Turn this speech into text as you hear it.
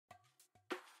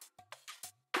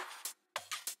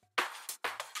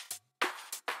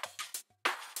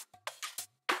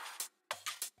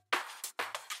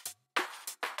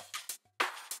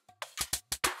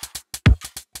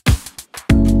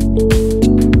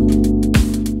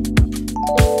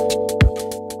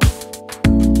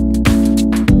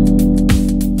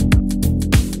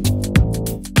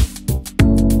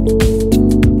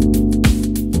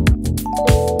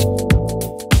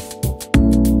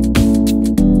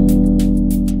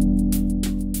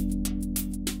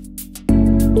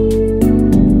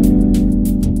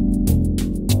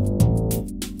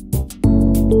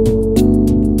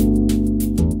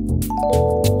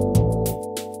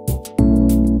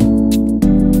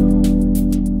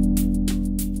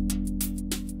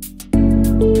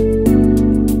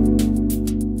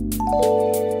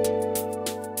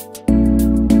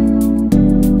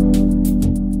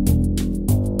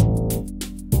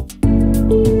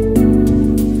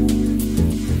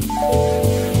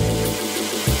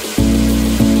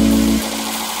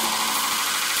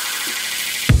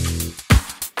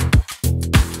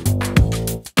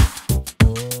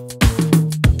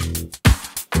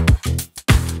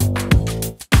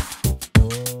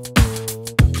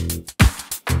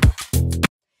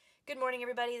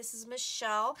everybody, this is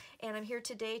Michelle and I'm here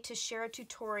today to share a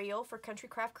tutorial for Country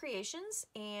Craft Creations,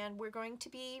 and we're going to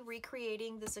be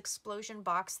recreating this explosion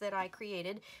box that I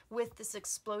created with this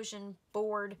explosion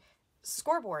board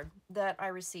scoreboard that I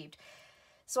received.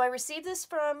 So I received this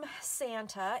from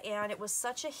Santa and it was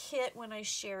such a hit when I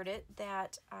shared it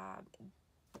that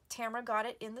Tamara got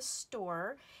it in the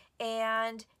store,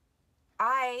 and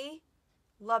I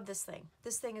love this thing.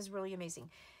 This thing is really amazing.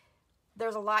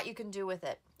 There's a lot you can do with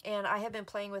it, and I have been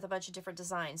playing with a bunch of different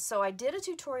designs. So I did a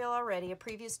tutorial already, a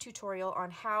previous tutorial on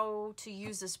how to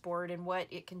use this board and what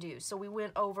it can do. So we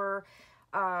went over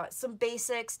some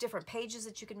basics, different pages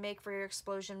that you can make for your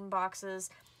explosion boxes,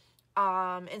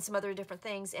 and some other different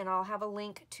things, and I'll have a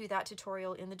link to that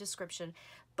tutorial in the description.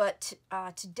 But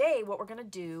today what we're going to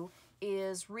do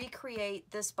is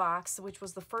recreate this box, which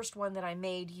was the first one that I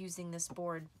made using this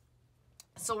board.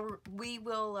 So we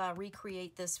will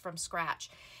recreate this from scratch,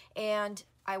 and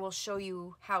I will show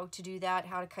you how to do that,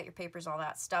 how to cut your papers, all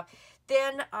that stuff.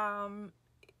 Then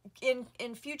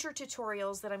in future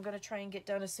tutorials that I'm going to try and get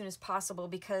done as soon as possible,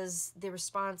 because the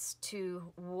response to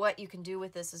what you can do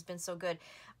with this has been so good,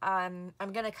 I'm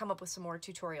going to come up with some more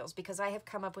tutorials, because I have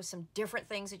come up with some different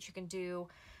things that you can do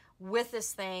with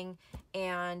this thing,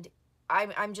 and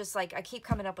I'm just like, I keep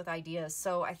coming up with ideas.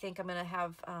 So I think I'm going to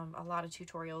have a lot of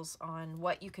tutorials on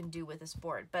what you can do with this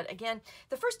board. But again,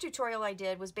 the first tutorial I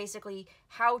did was basically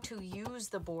how to use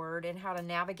the board and how to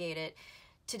navigate it.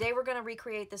 Today we're going to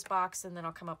recreate this box, and then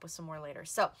I'll come up with some more later.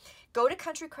 So go to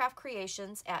Country Craft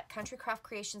Creations at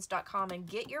countrycraftcreations.com and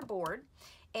get your board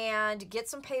and get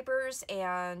some papers,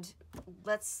 and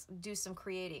let's do some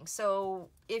creating. So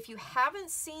if you haven't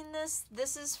seen this,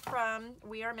 this is from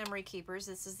We Are Memory Keepers.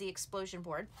 This is the explosion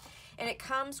board, and it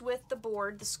comes with the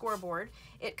board, the scoreboard.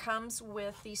 It comes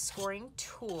with the scoring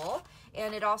tool,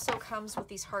 and it also comes with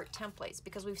these heart templates,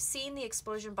 because we've seen the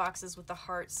explosion boxes with the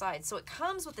heart sides. So it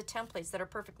comes with the templates that are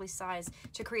perfectly sized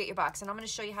to create your box, and I'm going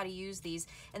to show you how to use these,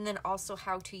 and then also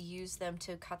how to use them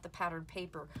to cut the pattern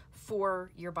paper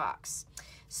for your box.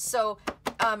 So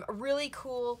really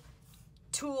cool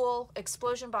tool.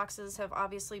 Explosion boxes have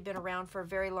obviously been around for a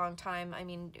very long time. I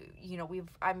mean, you know,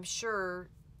 I'm sure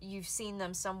you've seen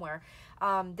them somewhere.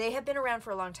 They have been around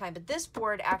for a long time, but this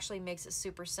board actually makes it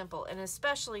super simple, and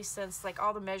especially since like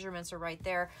all the measurements are right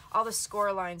there, all the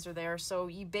score lines are there, so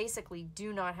you basically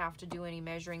do not have to do any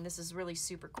measuring. This is really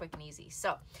super quick and easy.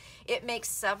 So it makes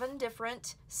 7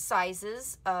 different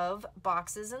sizes of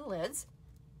boxes and lids.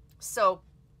 So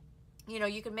you know,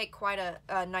 you can make quite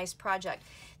a nice project.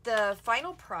 The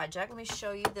final project, let me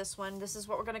show you this one. This is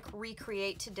what we're going to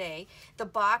recreate today. The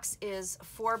box is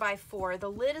 4 by 4. The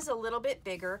lid is a little bit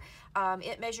bigger.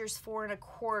 It measures 4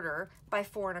 1/4 by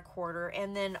 4 1/4,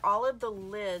 and then all of the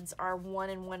lids are 1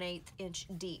 1/8 inch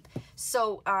deep.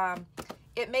 So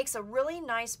it makes a really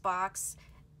nice box.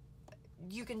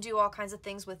 You can do all kinds of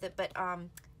things with it, but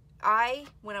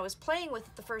when I was playing with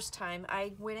it the first time,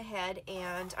 I went ahead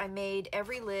and I made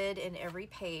every lid and every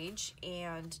page,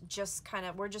 and just kind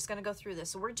of, we're just going to go through this.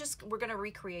 So we're going to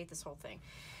recreate this whole thing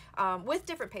with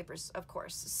different papers, of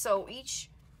course. So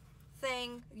each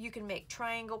thing, you can make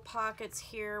triangle pockets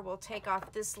here. We'll take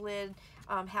off this lid,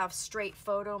 have straight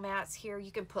photo mats here.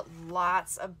 You can put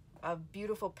lots of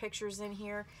beautiful pictures in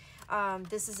here.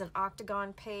 This is an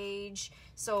octagon page,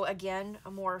 so again,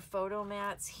 more photo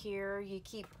mats here. You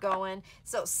keep going.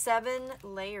 So 7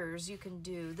 layers you can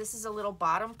do. This is a little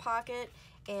bottom pocket,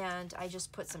 and I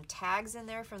just put some tags in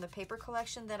there from the paper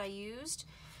collection that I used.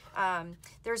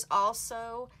 There's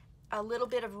also a little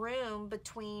bit of room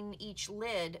between each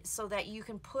lid so that you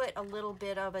can put a little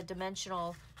bit of a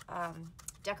dimensional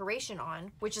decoration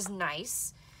on, which is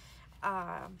nice.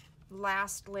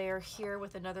 Last layer here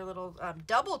with another little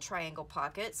double triangle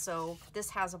pocket. So this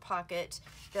has a pocket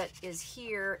that is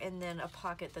here, and then a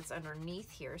pocket that's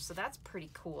underneath here. So that's pretty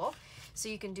cool. So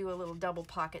you can do a little double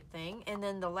pocket thing. And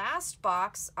then the last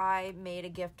box, I made a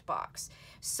gift box.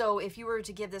 So if you were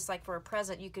to give this like for a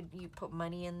present, you put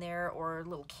money in there, or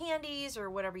little candies, or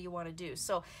whatever you want to do.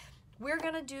 So we're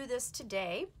going to do this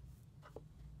today.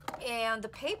 And the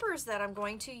papers that I'm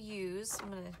going to use, I'm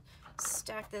going to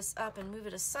stack this up and move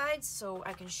it aside so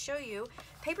I can show you.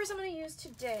 Papers I'm going to use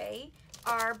today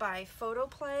are by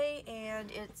Photoplay, and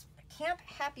it's Camp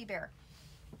Happy Bear.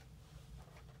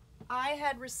 I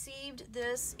had received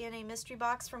this in a mystery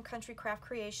box from Country Craft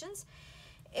Creations,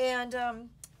 and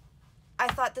I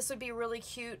thought this would be a really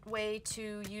cute way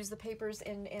to use the papers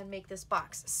and make this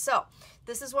box. So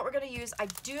this is what we're going to use. I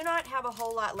do not have a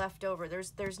whole lot left over.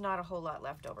 There's not a whole lot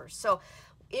left over. So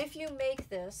if you make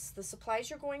this, the supplies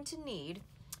you're going to need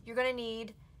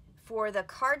For the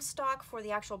cardstock, for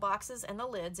the actual boxes and the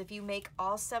lids, if you make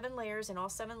all 7 layers and all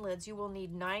 7 lids, you will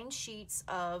need 9 sheets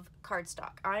of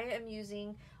cardstock. I am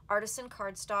using Artisan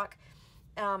Cardstock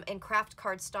and Kraft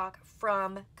Cardstock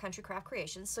from Country Craft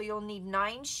Creations. So you'll need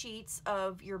 9 sheets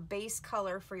of your base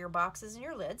color for your boxes and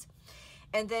your lids.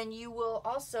 And then you will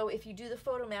also, if you do the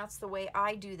photo mats the way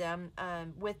I do them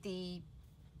with the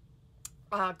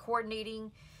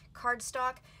coordinating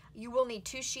cardstock, you will need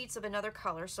 2 sheets of another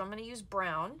color. So I'm going to use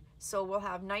brown. So we'll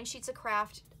have 9 sheets of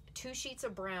Kraft, 2 sheets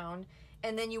of brown,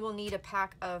 and then you will need a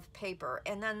pack of paper.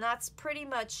 And then that's pretty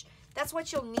much, that's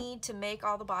what you'll need to make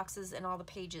all the boxes and all the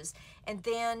pages. And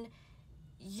then,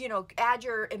 you know, add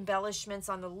your embellishments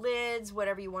on the lids,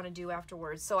 whatever you want to do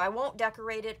afterwards. So I won't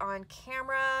decorate it on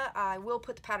camera. I will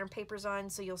put the pattern papers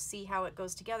on so you'll see how it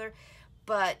goes together.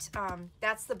 But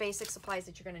that's the basic supplies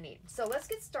that you're going to need. So let's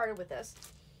get started with this.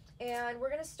 And we're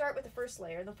going to start with the first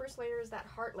layer. And the first layer is that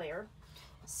heart layer.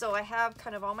 So I have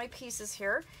kind of all my pieces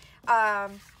here.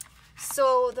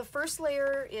 So the first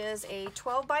layer is a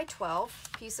 12 by 12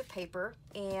 piece of paper,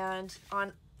 and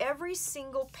on every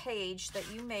single page that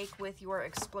you make with your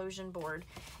explosion board,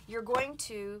 you're going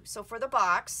to, so for the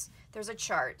box, there's a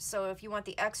chart. So if you want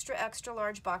the extra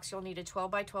large box, you'll need a 12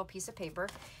 by 12 piece of paper,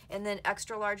 and then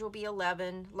extra large will be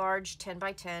 11, large 10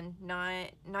 by 10,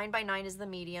 9 by 9 is the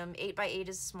medium, 8 by 8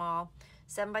 is small,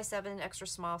 7 by 7 extra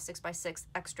small, 6 by 6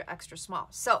 extra small.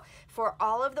 So for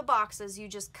all of the boxes, you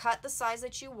just cut the size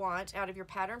that you want out of your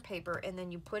pattern paper, and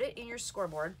then you put it in your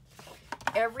scoreboard.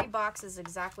 Every box is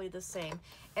exactly the same.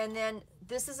 And then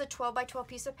this is a 12 by 12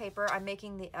 piece of paper. I'm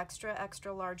making the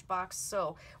extra large box,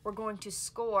 so we're going to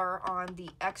score on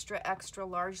the extra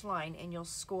large line, and you'll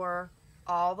score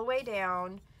all the way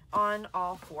down on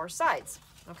all 4 sides.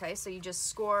 Okay, so you just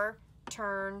score,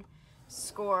 turn,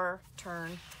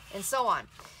 and so on.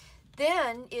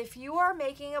 Then if you are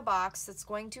making a box that's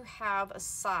going to have a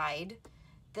side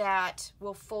that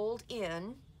will fold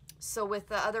in, so with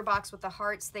the other box with the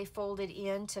hearts, they folded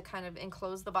in to kind of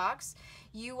enclose the box,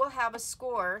 you will have a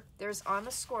score. There's on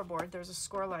the scoreboard, there's a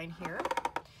score line here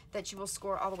that you will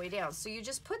score all the way down. So you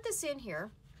just put this in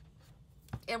here,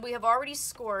 and we have already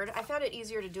scored. I found it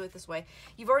easier to do it this way.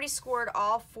 You've already scored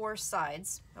all 4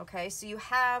 sides, okay? So you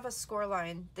have a score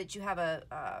line that you have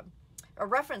a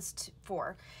reference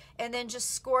for, and then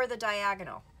just score the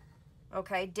diagonal,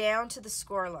 okay, down to the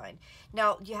score line.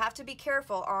 Now, you have to be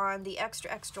careful on the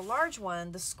extra large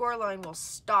one. The score line will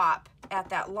stop at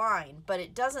that line, but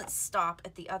it doesn't stop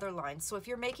at the other line. So if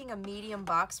you're making a medium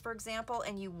box, for example,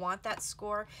 and you want that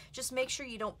score, just make sure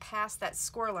you don't pass that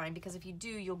score line, because if you do,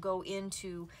 you'll go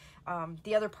into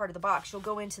the other part of the box. You'll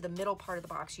go into the middle part of the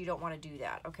box. You don't want to do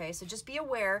that, okay? So just be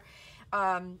aware.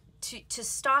 To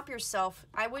stop yourself,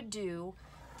 I would do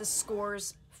the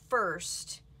scores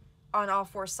first on all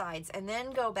 4 sides, and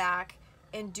then go back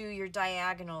and do your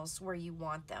diagonals where you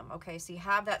want them, okay? So you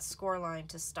have that score line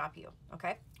to stop you,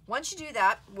 okay? Once you do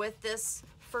that with this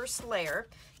first layer,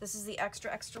 this is the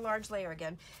extra large layer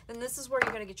again, then this is where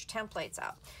you're going to get your templates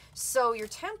out. So your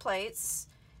templates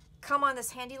come on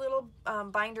this handy little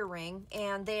binder ring,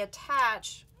 and they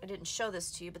attach, I didn't show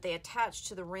this to you, but they attach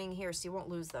to the ring here so you won't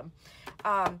lose them.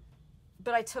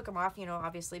 But I took them off, you know,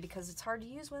 obviously, because it's hard to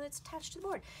use when it's attached to the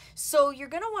board. So you're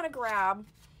going to want to grab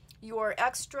your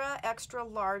extra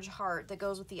large heart that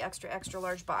goes with the extra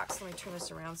large box. Let me turn this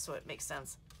around so it makes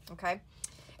sense, okay?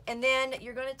 And then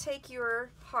you're going to take your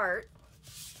heart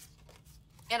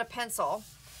and a pencil,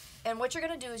 and what you're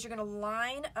going to do is you're going to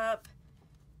line up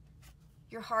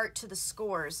your heart to the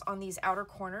scores on these outer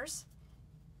corners,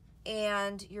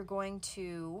 and you're going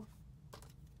to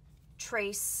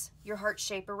trace your heart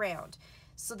shape around.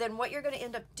 So then what you're going to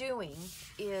end up doing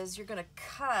is you're going to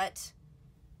cut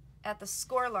at the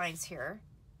score lines here,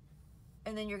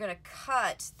 and then you're going to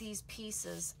cut these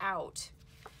pieces out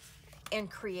and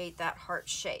create that heart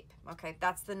shape. Okay,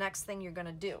 that's the next thing you're going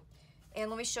to do. And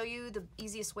let me show you the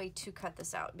easiest way to cut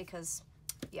this out, because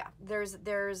yeah,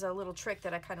 there's a little trick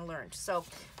that I kind of learned. So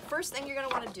first thing you're going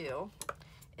to want to do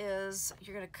is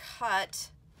you're going to cut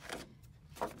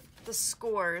the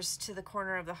scores to the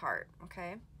corner of the heart,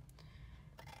 okay?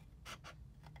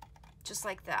 Just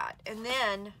like that. And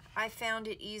then I found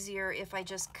it easier if I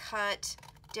just cut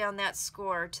down that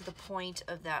score to the point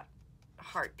of that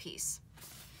heart piece.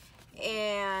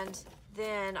 And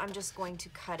then I'm just going to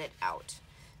cut it out.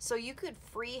 So you could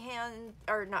freehand,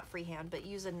 or not freehand, but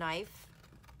use a knife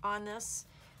on this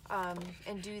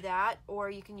and do that, or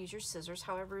you can use your scissors,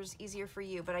 however is easier for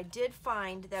you. But I did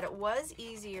find that it was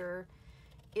easier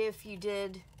if you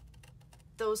did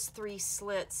those 3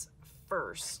 slits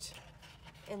first,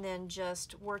 and then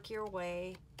just work your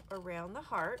way around the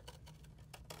heart.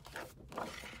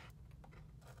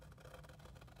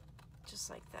 just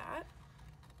like that.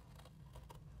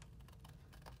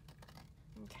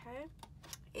 Okay,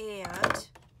 and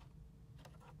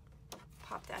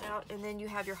pop that out, and then you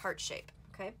have your heart shape.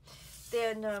 Okay,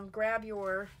 then grab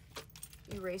your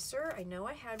eraser. I know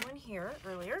I had one here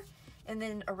earlier, and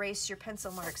then erase your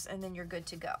pencil marks, and then you're good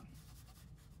to go.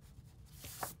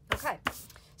 Okay,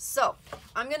 so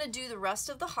I'm going to do the rest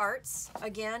of the hearts.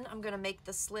 Again, I'm going to make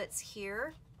the slits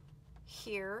here,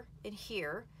 here, and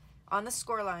here on the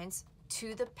score lines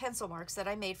to the pencil marks that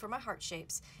I made for my heart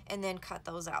shapes, and then cut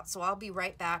those out. So I'll be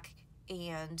right back,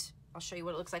 and I'll show you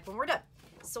what it looks like when we're done.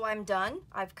 So I'm done.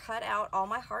 I've cut out all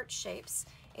my heart shapes,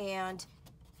 and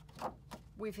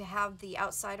we have the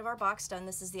outside of our box done.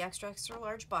 This is the extra, extra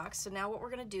large box. So now what we're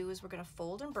going to do is we're going to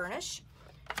fold and burnish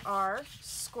our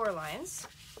score lines.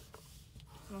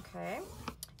 Okay,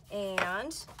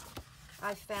 and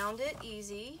I found it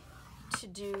easy to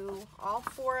do all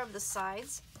 4 of the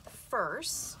sides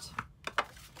first,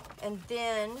 and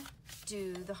then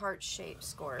do the heart shape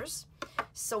scores.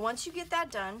 So once you get that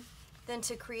done, then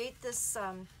to create this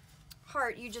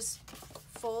heart, you just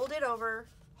fold it over,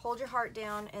 hold your heart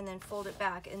down, and then fold it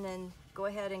back, and then go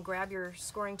ahead and grab your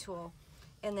scoring tool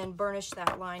and then burnish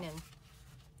that line in,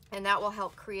 and that will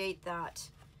help create that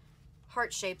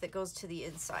heart shape that goes to the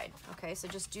inside. Okay, so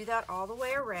just do that all the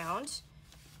way around.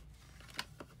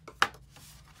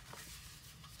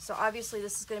 So obviously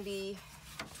this is going to be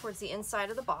towards the inside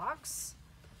of the box.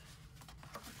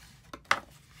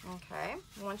 Okay,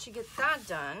 once you get that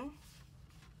done,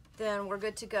 then we're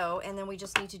good to go, and then we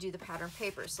just need to do the pattern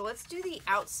paper. So let's do the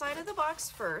outside of the box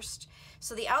first.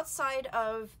 So the outside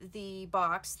of the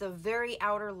box, the very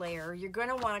outer layer, you're going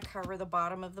to want to cover the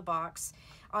bottom of the box.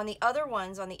 On the other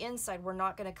ones, on the inside, we're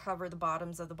not going to cover the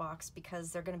bottoms of the box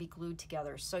because they're going to be glued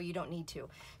together, so you don't need to.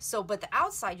 So, but the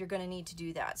outside, you're going to need to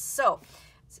do that. So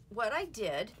what I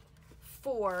did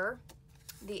for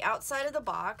the outside of the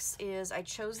box is I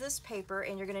chose this paper,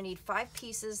 and you're going to need 5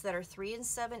 pieces that are 3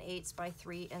 7/8 by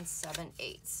 3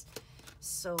 7/8.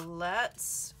 So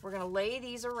we're going to lay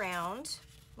these around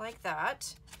like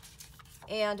that,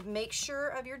 and make sure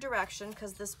of your direction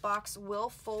because this box will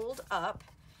fold up.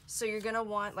 So you're going to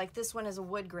want, like this one is a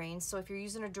wood grain, so if you're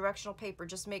using a directional paper,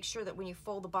 just make sure that when you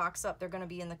fold the box up, they're going to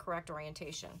be in the correct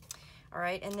orientation. All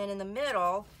right, and then in the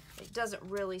middle, it doesn't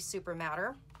really super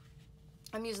matter.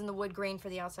 I'm using the wood grain for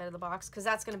the outside of the box because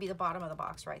that's going to be the bottom of the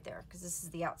box right there, because this is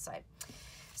the outside.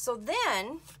 So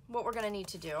then what we're going to need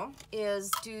to do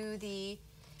is do the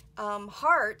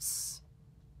hearts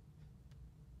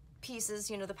pieces,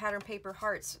 you know, the pattern paper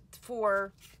hearts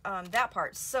for that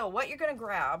part. So what you're going to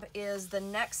grab is the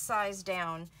next size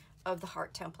down of the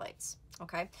heart templates.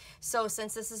 Okay, so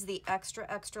since this is the extra,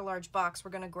 extra large box,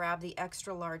 we're going to grab the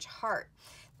extra large heart.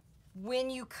 When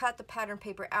you cut the pattern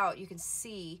paper out, you can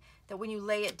see that when you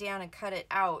lay it down and cut it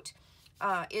out,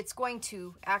 it's going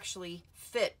to actually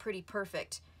fit pretty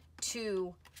perfect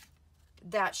to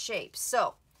that shape.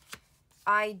 So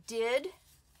I did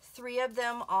 3 of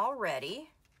them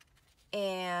already,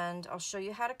 and I'll show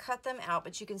you how to cut them out,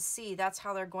 but you can see that's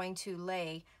how they're going to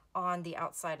lay on the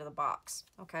outside of the box.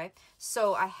 Okay,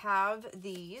 so I have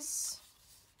these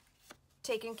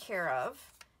taken care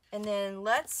of, and then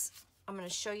I'm going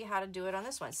to show you how to do it on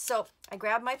this one. So I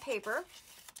grabbed my paper,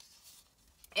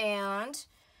 and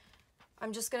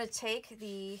I'm just going to take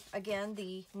the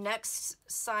next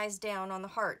size down on the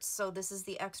hearts. So this is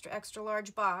the extra, extra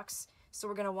large box. So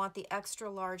we're going to want the extra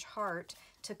large heart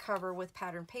to cover with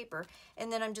pattern paper.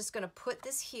 And then I'm just going to put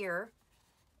this here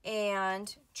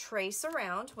and trace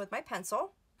around with my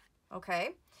pencil.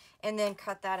 Okay. And then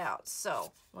cut that out.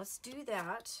 So let's do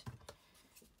that.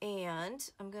 And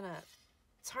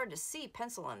it's hard to see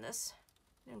pencil on this.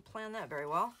 I didn't plan that very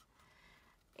well.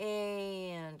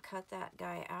 And cut that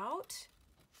guy out.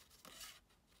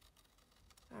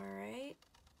 All right.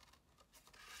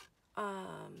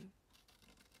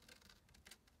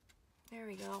 There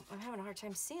we go. I'm having a hard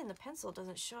time seeing the pencil. It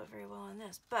doesn't show it very well on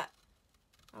this, but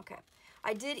okay.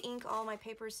 I did ink all my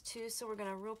papers too, so we're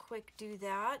gonna real quick do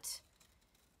that.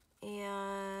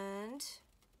 And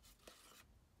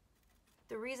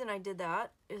the reason I did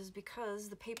that is because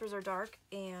the papers are dark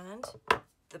and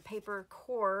the paper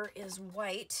core is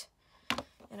white,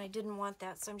 and I didn't want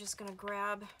that, so I'm just gonna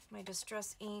grab my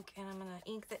distress ink and I'm gonna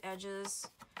ink the edges.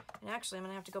 And actually I'm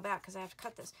gonna have to go back because I have to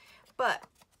cut this. But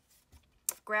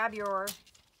grab your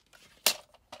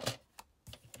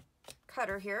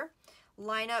cutter here,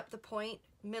 line up the point,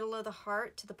 middle of the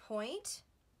heart to the point.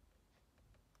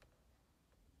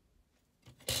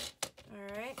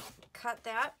 All right, cut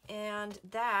that, and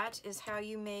that is how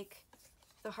you make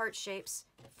the heart shapes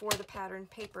for the pattern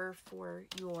paper for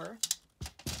your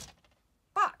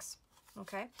box.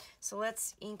 Okay, so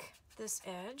let's ink this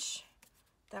edge.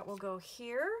 That will go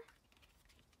here.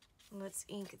 Let's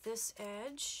ink this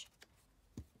edge,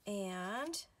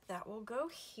 and that will go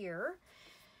here.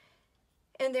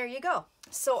 And there you go.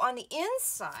 So on the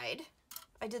inside,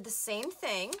 I did the same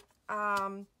thing.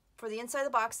 For the inside of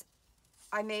the box,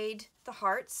 I made the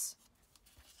hearts.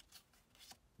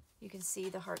 You can see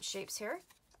the heart shapes here.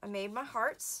 I made my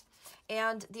hearts.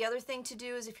 And the other thing to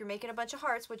do is if you're making a bunch of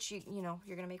hearts, which you know,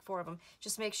 you're gonna make 4 of them,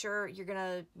 just make sure you're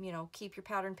gonna, you know, keep your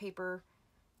pattern paper,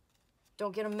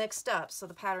 don't get them mixed up so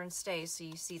the pattern stays so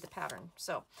you see the pattern.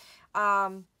 So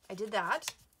I did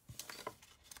that.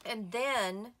 And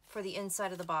then for the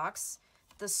inside of the box,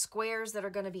 the squares that are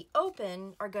gonna be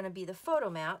open are gonna be the photo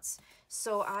mats.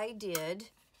 So I did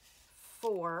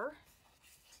 4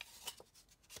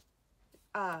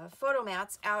 photo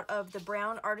mats out of the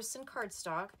Brown Artisan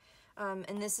Cardstock.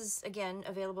 And this is, again,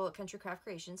 available at Country Craft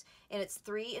Creations. And it's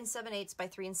 3 7/8 by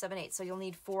 3 7/8. So you'll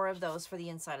need 4 of those for the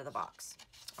inside of the box.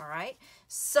 All right.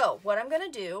 So what I'm going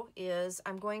to do is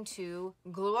I'm going to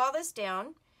glue all this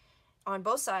down on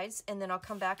both sides. And then I'll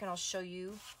come back and I'll show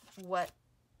you what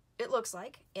it looks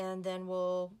like. And then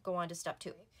we'll go on to step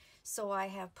 2. So I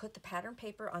have put the pattern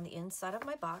paper on the inside of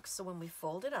my box. So when we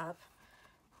fold it up,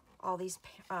 all these,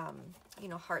 you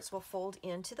know, hearts will fold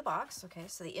into the box. Okay,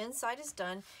 so the inside is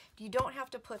done. You don't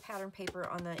have to put pattern paper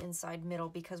on the inside middle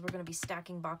because we're going to be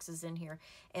stacking boxes in here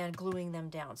and gluing them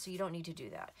down. So you don't need to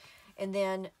do that. And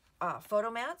then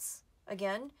photo mats,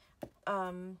 again,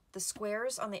 the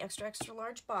squares on the extra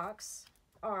large box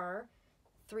are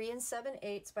 3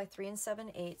 7/8 by 3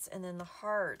 7/8. And then the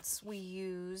hearts, we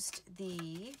used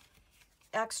the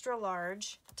extra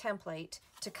large template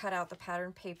to cut out the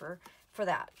pattern paper for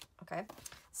that. Okay,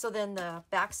 so then the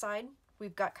back side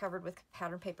we've got covered with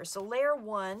pattern paper. So layer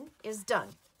 1 is done.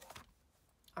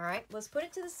 All right, let's put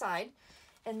it to the side,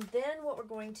 and then what we're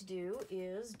going to do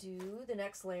is do the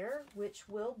next layer, which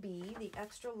will be the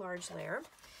extra large layer,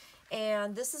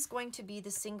 and this is going to be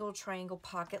the single triangle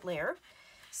pocket layer.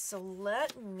 So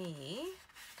let me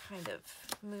kind of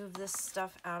move this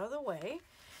stuff out of the way.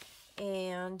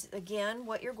 And again,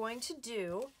 what you're going to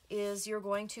do is you're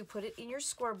going to put it in your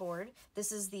scoreboard.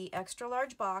 This is the extra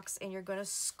large box, and you're going to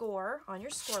score on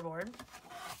your scoreboard.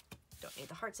 Don't need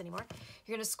the hearts anymore.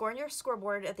 You're going to score on your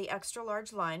scoreboard at the extra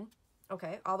large line,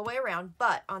 okay, all the way around.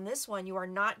 But on this one, you are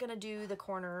not going to do the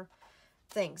corner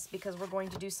things because we're going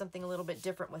to do something a little bit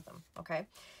different with them, okay?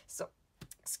 So,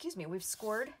 excuse me, we've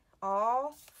scored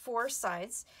all 4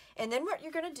 sides. And then what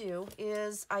you're going to do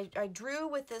is I drew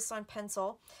with this on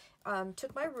pencil.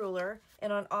 Took my ruler,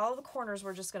 and on all the corners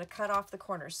we're just going to cut off the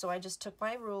corners. So I just took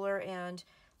my ruler and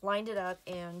lined it up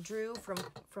and drew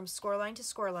from score line to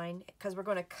score line because we're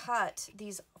going to cut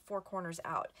these 4 corners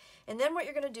out. And then what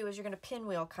you're going to do is you're going to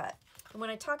pinwheel cut. And when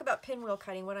I talk about pinwheel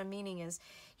cutting, what I'm meaning is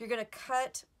you're going to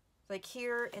cut like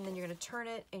here, and then you're going to turn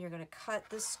it, and you're going to cut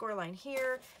this score line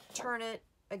here, turn it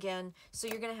again. So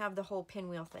you're going to have the whole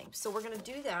pinwheel thing. So we're going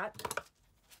to do that,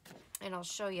 and I'll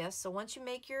show you. So once you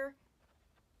make your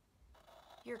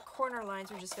corner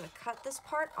lines, we're just going to cut this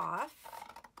part off.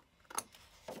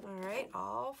 All right,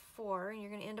 all 4, and you're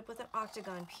going to end up with an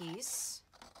octagon piece,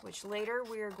 which later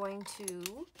we are going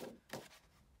to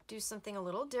do something a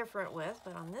little different with,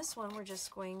 but on this one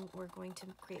we're going to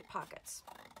create pockets.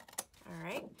 All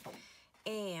right,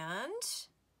 and so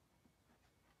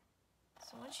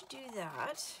once you do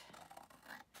that,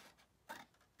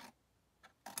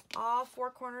 all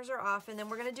 4 corners are off, and then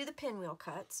we're going to do the pinwheel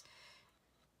cuts.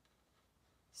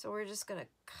 So we're just going to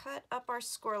cut up our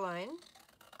score line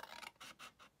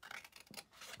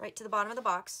right to the bottom of the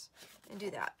box and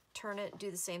do that. Turn it, do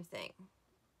the same thing.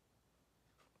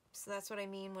 So that's what I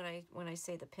mean when I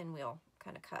say the pinwheel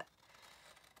kind of cut.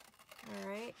 All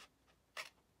right,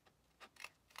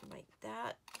 like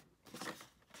that.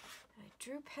 I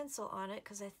drew pencil on it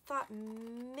because I thought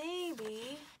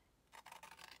maybe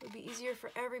it would be easier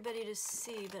for everybody to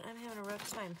see, but I'm having a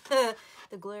rough time.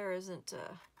 The glare isn't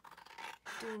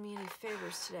doing me any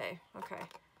favors today. Okay.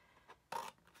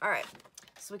 All right.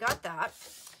 So we got that.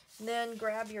 And then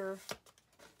grab your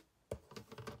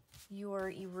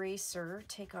eraser.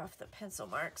 Take off the pencil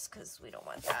marks because we don't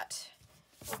want that.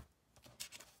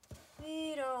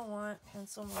 We don't want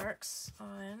pencil marks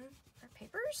on our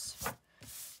papers.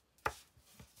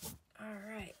 All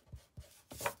right.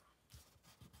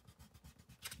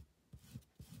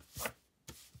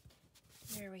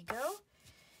 There we go.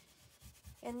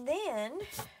 And then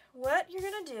what you're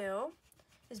going to do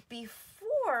is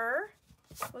before,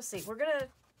 let's see, we're going to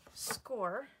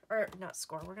score, or not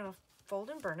score, we're going to fold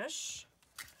and burnish.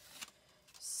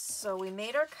 So we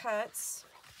made our cuts.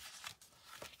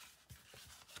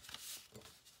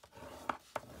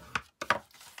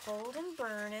 fold and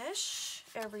burnish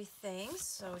everything.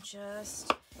 So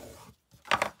just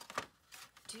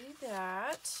do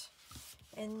that.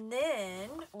 And then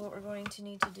what we're going to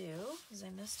need to do is I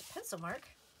missed a pencil mark.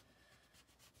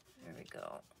 There we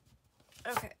go.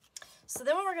 Okay. So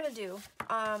then what we're going to do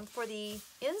for the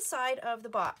inside of the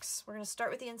box, we're going to start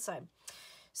with the inside.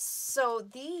 So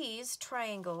these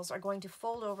triangles are going to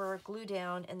fold over, glue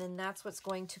down, and then that's what's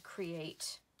going to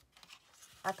create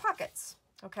our pockets,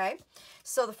 okay?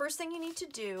 So the first thing you need to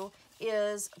do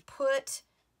is put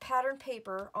pattern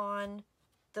paper on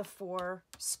the 4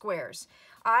 squares.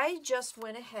 I just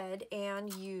went ahead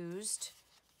and used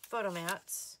photo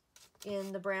mats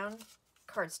in the brown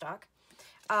cardstock,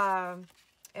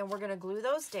 and we're going to glue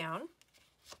those down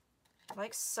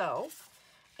like so.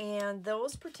 And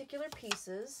those particular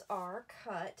pieces are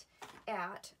cut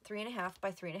at 3.5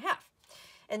 by 3.5.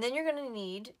 And then you're going to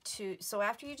need to, so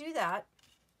after you do that,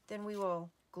 then we will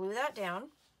glue that down.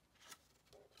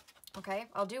 Okay,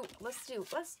 let's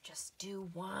just do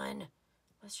one.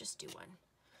 Let's just do one.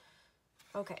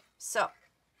 Okay, so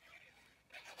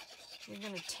you're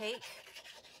going to take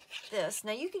this.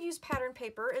 Now you could use pattern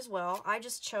paper as well. I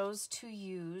just chose to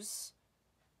use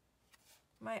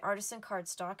my artisan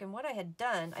cardstock, and what I had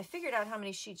done, I figured out how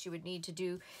many sheets you would need to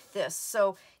do this.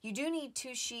 So you do need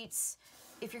 2 sheets.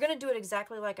 If you're going to do it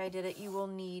exactly like I did it, you will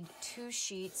need 2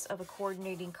 sheets of a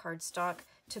coordinating cardstock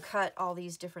to cut all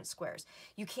these different squares.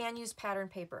 You can use pattern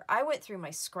paper. I went through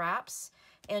my scraps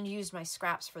and used my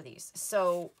scraps for these,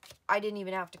 so I didn't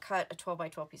even have to cut a 12 by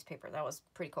 12 piece of paper. That was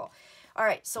pretty cool. All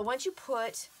right, so once you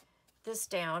put this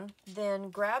down, then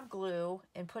grab glue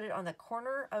and put it on the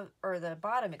corner of, or the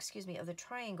bottom, excuse me, of the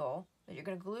triangle that you're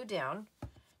going to glue down,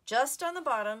 just on the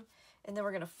bottom, and then we're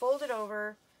going to fold it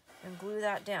over and glue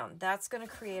that down. That's going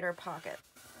to create our pocket.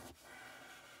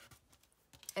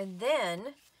 And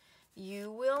then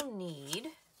you will need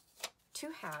to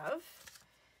have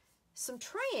some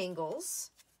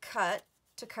triangles cut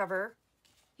to cover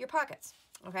your pockets,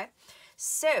 okay?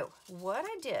 So what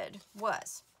I did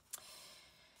was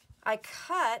I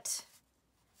cut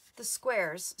the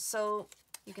squares so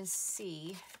you can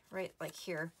see right like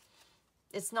here.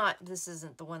 It's not, this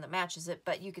isn't the one that matches it,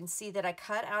 but you can see that I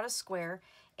cut out a square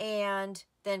and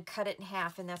then cut it in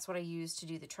half, and that's what I used to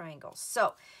do the triangle.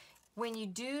 So when you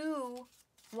do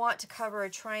want to cover a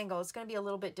triangle, it's going to be a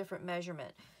little bit different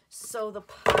measurement. So the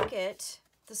pocket,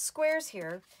 the squares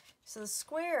here, so the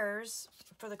squares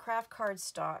for the Kraft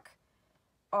cardstock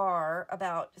are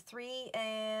about 3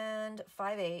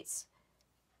 5/8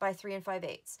 by 3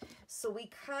 5/8. So we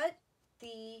cut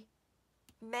the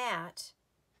mat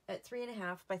at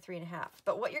 3.5 by 3.5.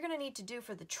 But what you're going to need to do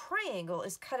for the triangle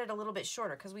is cut it a little bit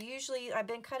shorter, because I've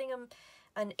been cutting them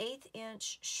an 1/8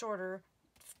 inch shorter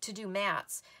to do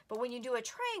mats. But when you do a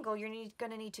triangle, you're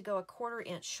going to need to go a 1/4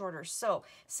 inch shorter. So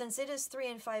since it is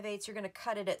 3 5/8, you're going to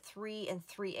cut it at 3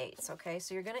 3/8. Okay,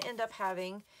 so you're going to end up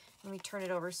having, let me turn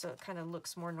it over so it kind of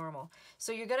looks more normal.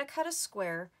 So you're going to cut a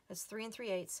square that's 3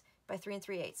 3/8 by 3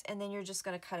 3/8, and then you're just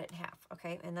going to cut it in half,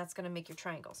 okay? And that's going to make your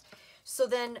triangles. So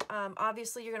then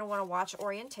obviously you're going to want to watch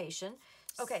orientation.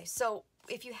 Okay, so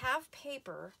if you have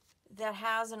paper that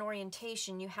has an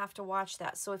orientation, you have to watch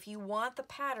that. So if you want the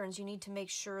patterns, you need to make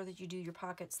sure that you do your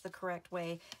pockets the correct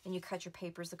way and you cut your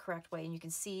papers the correct way. And you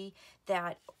can see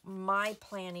that my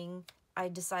planning, I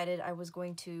decided I was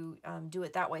going to do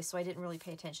it that way, so I didn't really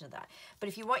pay attention to that. But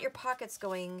if you want your pockets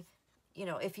going, you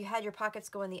know, if you had your pockets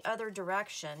go in the other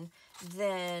direction,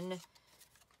 then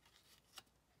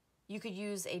you could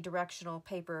use a directional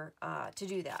paper to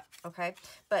do that, okay?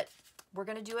 But we're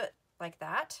going to do it like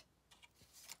that.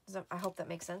 I hope that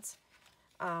makes sense.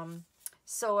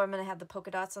 So I'm going to have the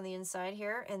polka dots on the inside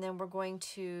here, and then we're going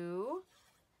to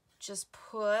just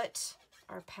put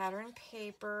our pattern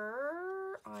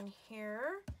paper on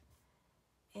here,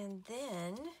 and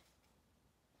then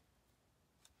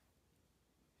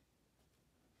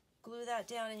glue that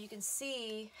down, and you can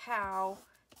see how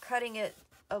cutting it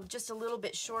just a little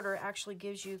bit shorter actually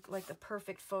gives you like the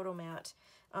perfect photo mat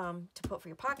to put for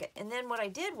your pocket. And then what I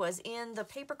did was, in the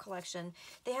paper collection,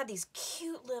 they had these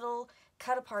cute little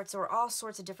cut-aparts that were all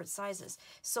sorts of different sizes.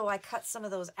 So I cut some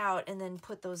of those out and then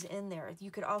put those in there.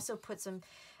 You could also put some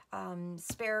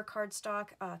spare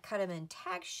cardstock, cut them in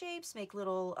tag shapes, make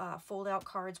little fold-out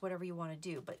cards, whatever you want to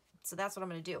do. But so that's what I'm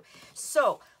going to do.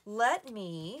 So let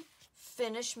me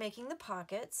finish making the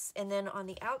pockets, and then on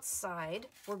the outside,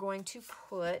 we're going to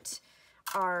put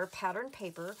our pattern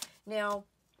paper. Now,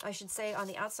 I should say on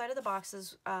the outside of the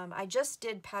boxes, I just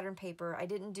did pattern paper. I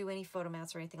didn't do any photo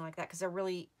mats or anything like that because they're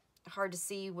really hard to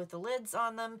see with the lids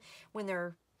on them when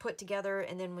they're put together,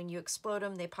 and then when you explode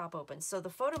them, they pop open. So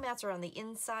the photo mats are on the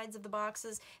insides of the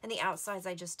boxes, and the outsides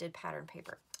I just did pattern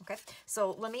paper. Okay,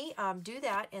 so let me do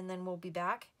that, and then we'll be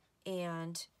back,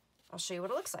 and I'll show you what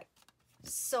it looks like.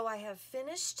 So I have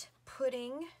finished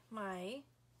putting my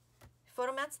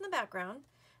photo mats in the background.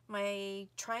 My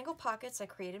triangle pockets, I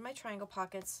created my triangle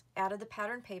pockets, added the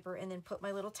pattern paper, and then put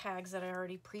my little tags that I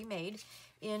already pre-made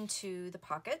into the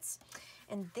pockets.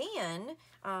 And then,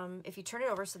 if you turn it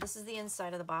over, so this is the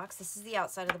inside of the box, this is the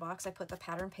outside of the box, I put the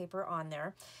pattern paper on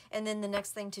there. And then the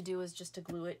next thing to do is just to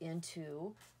glue it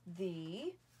into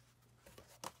the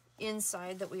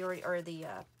inside that we already, or the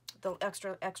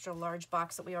extra large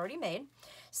box that we already made.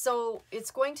 So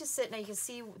it's going to sit, now you can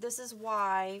see this is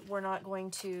why we're not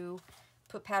going to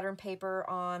put pattern paper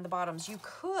on the bottoms. You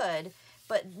could,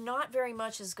 but not very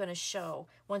much is going to show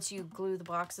once you glue the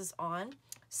boxes on.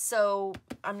 So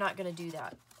I'm not going to do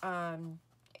that.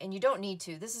 And you don't need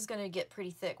to. This is going to get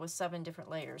pretty thick with 7 different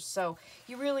layers. So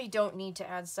you really don't need to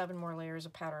add 7 more layers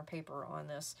of pattern paper on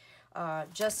this.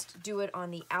 Just do it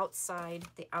on the outside,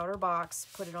 the outer box,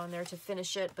 put it on there to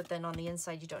finish it, but then on the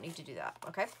inside you don't need to do that,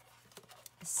 okay?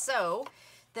 So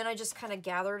then I just kind of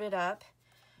gathered it up,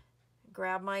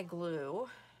 grab my glue,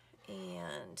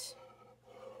 and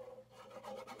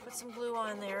put some glue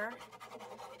on there.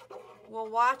 We'll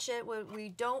watch it. We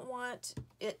don't want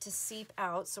it to seep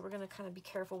out, so we're going to kind of be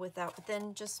careful with that. But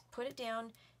then just put it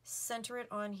down, center it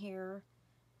on here.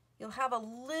 You'll have a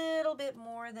little bit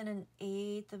more than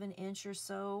 1/8 of an inch or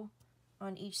so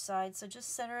on each side. So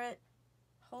just center it,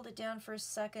 hold it down for a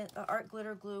second. The art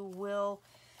glitter glue will,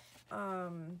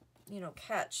 you know,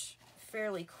 catch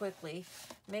fairly quickly.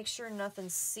 Make sure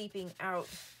nothing's seeping out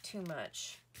too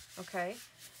much, okay?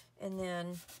 And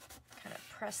then kind of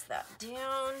press that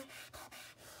down.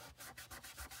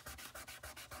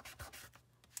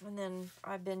 And then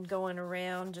I've been going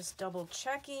around just double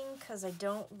checking because I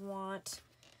don't want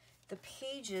the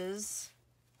pages,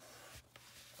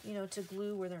 you know, to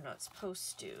glue where they're not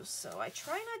supposed to. So I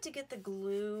try not to get the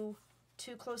glue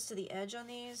too close to the edge on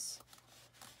these.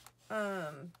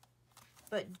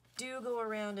 But do go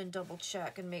around and double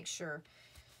check and make sure,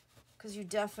 because you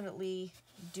definitely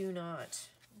do not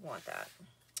want that.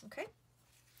 Okay?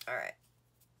 All right.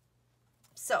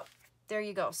 So there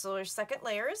you go. So our second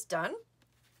layer is done.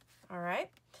 All right.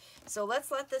 So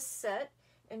let's let this set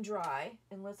and dry,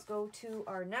 and let's go to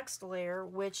our next layer,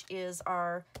 which is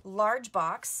our large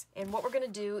box. And what we're going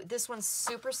to do, this one's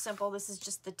super simple. This is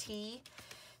just the T.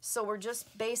 So we're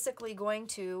just basically going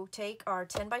to take our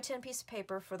 10 by 10 piece of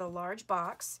paper for the large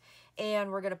box,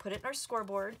 and we're going to put it in our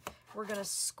scoreboard. We're going to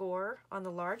score on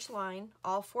the large line,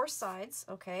 all 4 sides,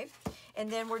 okay?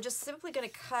 And then we're just simply going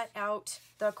to cut out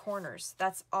the corners.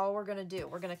 That's all we're going to do.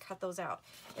 We're going to cut those out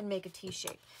and make a T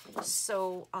shape.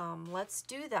 So let's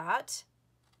do that.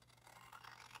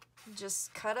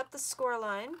 Just cut up the score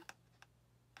line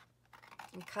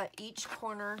and cut each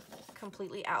corner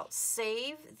completely out.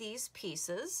 Save these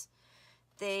pieces.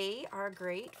 They are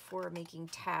great for making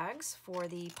tags for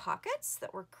the pockets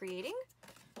that we're creating,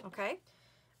 okay?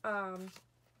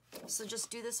 So just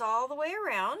do this all the way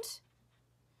around.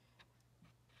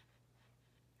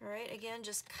 All right, again,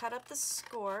 just cut up the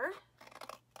score.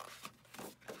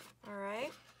 All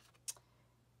right.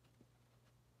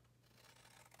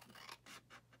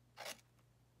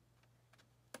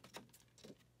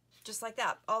 Just like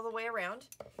that, all the way around.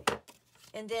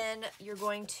 And then you're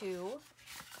going to,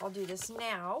 I'll do this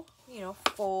now, you know,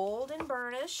 fold and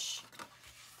burnish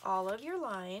all of your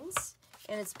lines.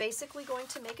 And it's basically going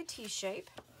to make a T shape.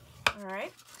 All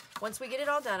right. Once we get it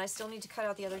all done, I still need to cut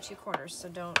out the other 2 corners, so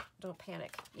don't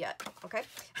panic yet, okay?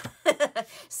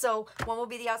 So one will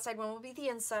be the outside, one will be the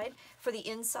inside. For the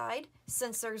inside,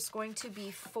 since there's going to be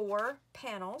 4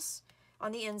 panels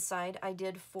on the inside, I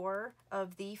did 4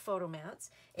 of the photo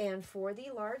mats. And for the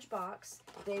large box,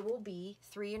 they will be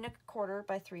 3 1/4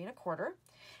 by 3 1/4.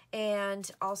 And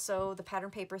also the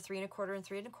pattern paper 3 1/4 and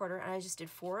 3 1/4, and I just did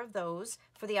 4 of those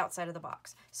for the outside of the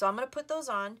box. So I'm going to put those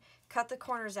on, cut the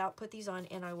corners out, put these on,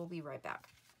 and I will be right back.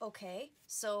 Okay,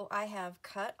 so I have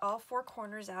cut all 4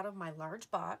 corners out of my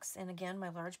large box, and again, my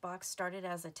large box started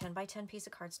as a 10 by 10 piece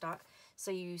of cardstock.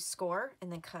 So you score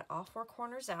and then cut all 4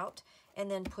 corners out, and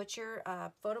then put your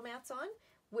photo mats on,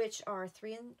 which are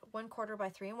 3 1/4 by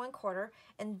 3 1/4,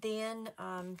 and then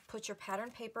put your pattern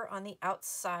paper on the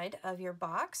outside of your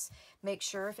box. Make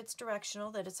sure if it's directional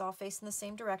that it's all facing the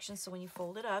same direction, so when you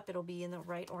fold it up, it'll be in the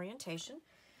right orientation.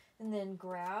 And then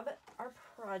grab our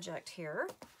project here,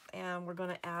 and we're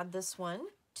going to add this one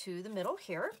to the middle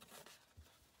here.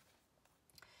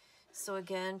 So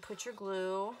again, put your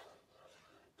glue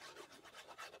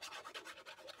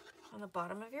on the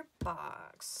bottom of your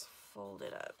box. Fold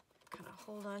it up, kind of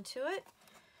hold on to it,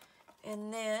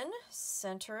 and then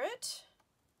center it.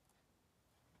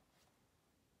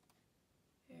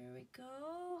 There we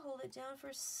go. Hold it down for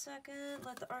a second.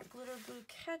 Let the art glitter glue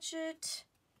catch it.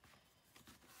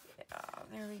 Yeah,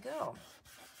 there we go.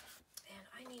 And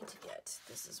I need to get,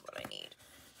 this is what I need.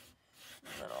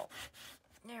 A little,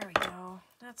 there we go.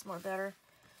 That's more better.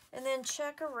 And then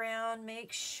check around,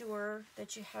 make sure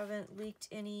that you haven't leaked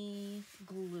any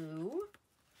glue.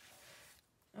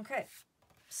 Okay,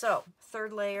 so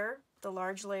third layer, the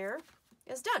large layer,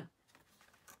 is done.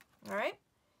 All right,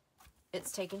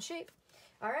 it's taken shape.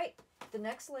 All right, the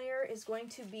next layer is going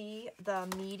to be the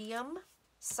medium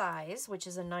size, which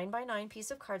is a 9x9 piece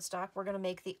of cardstock. We're going to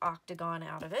make the octagon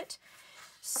out of it.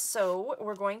 So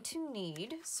we're going to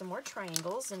need some more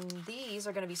triangles, and these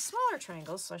are going to be smaller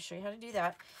triangles, so I'll show you how to do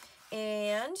that.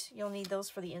 And you'll need those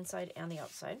for the inside and the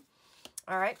outside.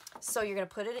 All right, so you're going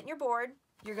to put it in your board.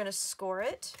 You're going to score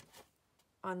it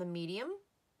on the medium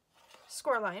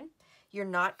score line. You're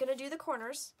not going to do the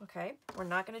corners, okay? We're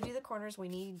not going to do the corners. We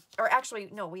need, or actually,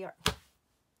 no, we are.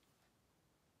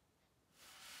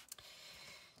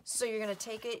 So you're going to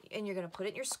take it and you're going to put it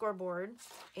in your scoreboard,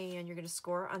 and you're going to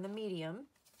score on the medium,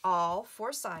 all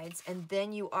 4 sides, and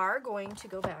then you are going to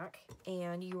go back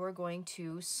and you are going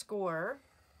to score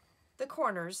the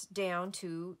corners down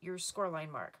to your score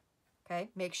line mark, okay?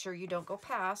 Make sure you don't go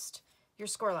past your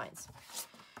score lines.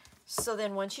 So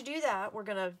then once you do that, we're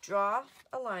going to draw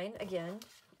a line again,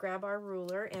 grab our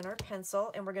ruler and our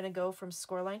pencil, and we're going to go from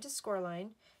score line to score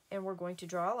line, and we're going to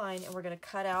draw a line, and we're going to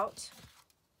cut out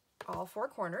all 4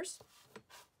 corners,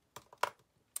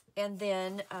 and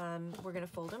then we're going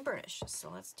to fold and burnish. So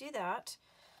let's do that.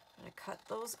 I'm going to cut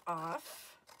those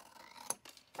off.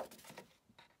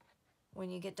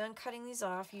 When you get done cutting these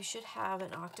off, you should have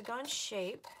an octagon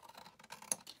shape,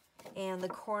 and the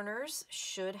corners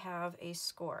should have a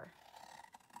score.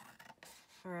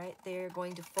 All right, they're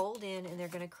going to fold in and they're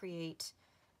going to create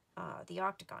the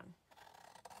octagon.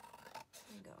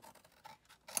 There you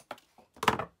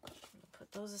go.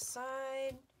 Put those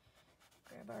aside,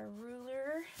 grab our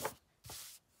ruler.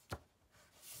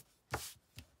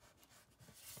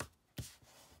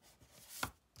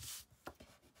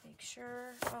 Make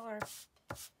sure all our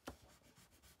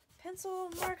pencil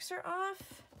marks are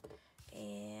off.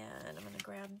 And I'm going to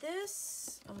grab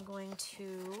this. I'm going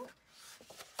to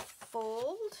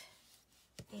fold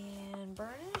and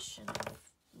burnish, and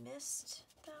I've missed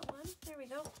that one. There we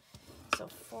go. So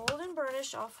fold and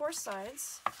burnish all 4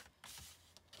 sides.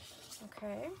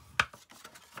 Okay.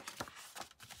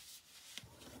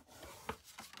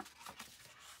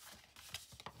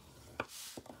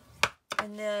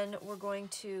 And then we're going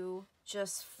to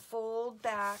just fold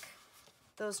back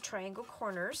those triangle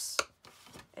corners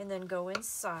and then go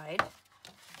inside.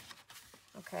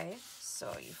 Okay,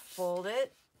 so you fold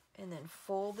it and then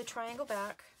fold the triangle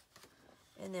back,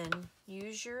 and then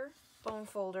use your bone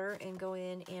folder and go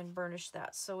in and burnish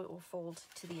that so it will fold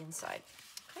to the inside.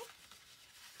 Okay,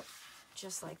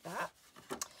 just like that.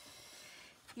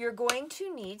 You're going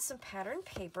to need some pattern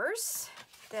papers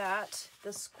that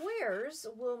the squares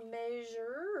will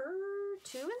measure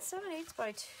 2 7/8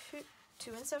 by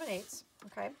 2 7/8.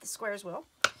 Okay, the squares will.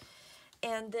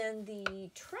 And then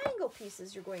the triangle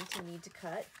pieces you're going to need to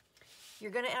cut. You're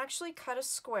going to actually cut a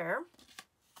square.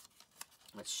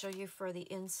 Let's show you for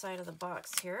the inside of the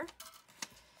box here.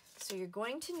 So you're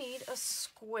going to need a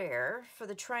square for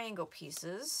the triangle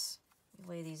pieces.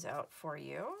 Lay these out for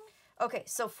you. Okay,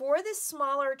 so for the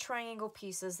smaller triangle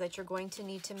pieces that you're going to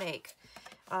need to make,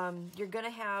 you're going to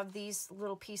have these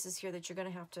little pieces here that you're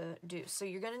going to have to do. So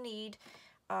you're going to need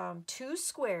 2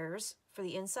 squares for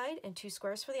the inside and 2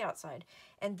 squares for the outside.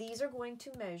 And these are going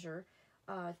to measure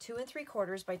 2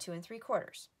 3/4 by 2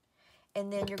 3/4.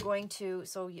 And then you're going to,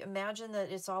 so you imagine that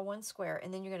it's all 1 square,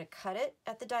 and then you're going to cut it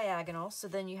at the diagonal, so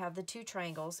then you have the 2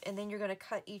 triangles, and then you're going to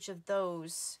cut each of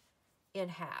those in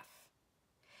half.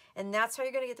 And that's how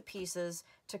you're going to get the pieces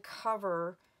to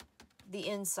cover the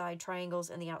inside triangles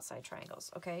and the outside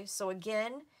triangles, okay? So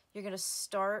again, you're going to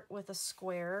start with a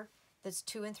square that's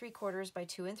 2 3/4 by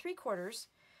 2 3/4,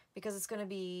 because it's going to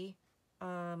be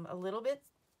a little bit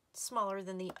smaller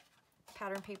than the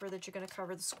pattern paper that you're going to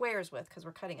cover the squares with, because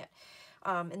we're cutting it.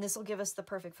 And this will give us the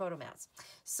perfect photo mats.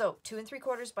 So 2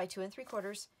 3/4 by 2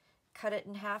 3/4, cut it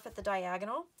in half at the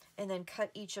diagonal, and then cut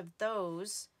each of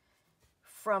those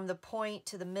from the point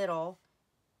to the middle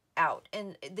out.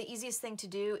 And the easiest thing to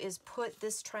do is put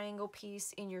this triangle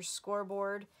piece in your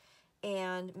scoreboard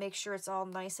and make sure it's all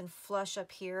nice and flush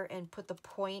up here, and put the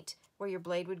point where your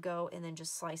blade would go, and then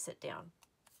just slice it down.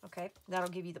 Okay, that'll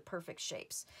give you the perfect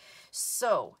shapes.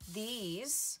 So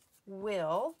these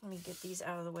will, let me get these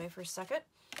out of the way for a second.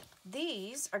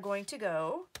 These are going to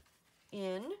go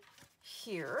in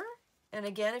here. And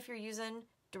again, if you're using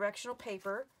directional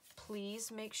paper,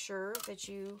 please make sure that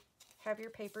you have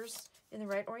your papers in the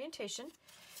right orientation.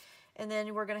 And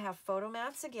then we're going to have photo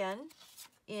mats again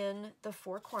in the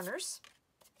 4 corners.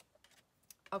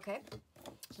 Okay,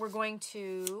 we're going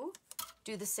to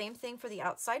do the same thing for the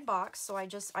outside box. So I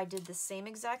did the same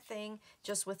exact thing,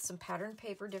 just with some pattern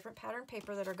paper, different pattern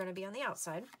paper that are going to be on the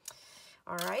outside.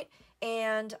 All right,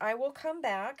 and I will come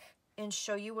back and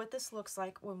show you what this looks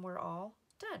like when we're all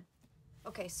done.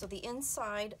 Okay, so the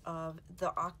inside of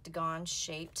the octagon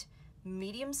shaped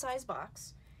medium-sized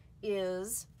box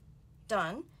is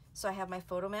done. So I have my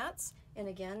photo mats, and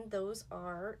again, those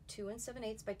are 2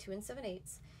 7/8 by 2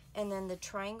 7/8. And then the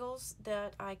triangles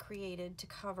that I created to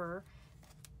cover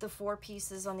the 4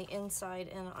 pieces on the inside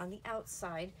and on the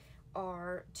outside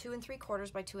are 2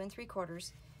 3/4 by 2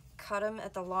 3/4. Cut them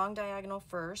at the long diagonal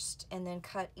first, and then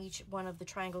cut each one of the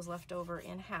triangles left over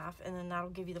in half, and then that'll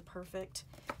give you the perfect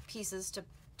pieces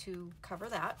to cover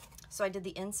that. So I did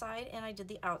the inside and I did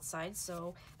the outside.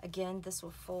 So again, this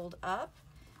will fold up,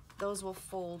 those will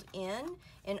fold in,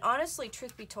 and honestly,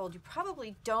 truth be told, you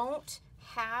probably don't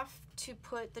have to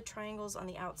put the triangles on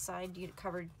the outside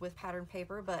covered with pattern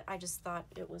paper, but I just thought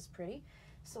it was pretty,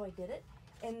 so I did it.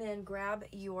 And then grab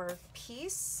your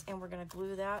piece, and we're going to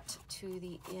glue that to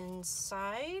the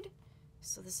inside.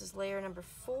 So this is layer number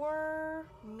 4,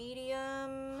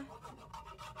 medium.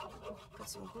 Put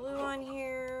some glue on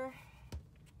here,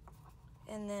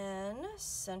 and then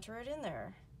center it in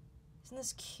there. Isn't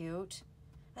this cute?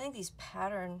 I think this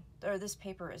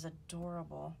paper is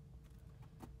adorable.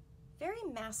 Very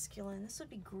masculine. This would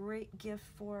be a great gift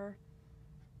for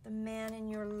the man in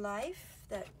your life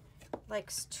that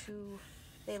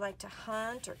they like to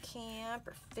hunt or camp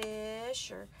or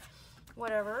fish or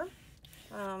whatever.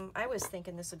 I was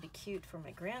thinking this would be cute for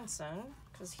my grandson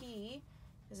because he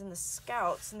is in the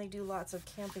Scouts and they do lots of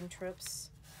camping trips.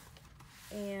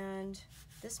 And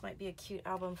this might be a cute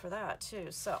album for that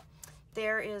too. So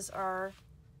there is our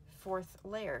 4th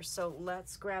layer. So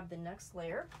let's grab the next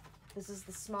layer. This is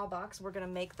the small box. We're going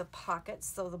to make the pockets,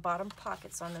 so the bottom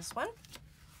pockets on this one.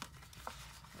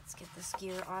 Let's get this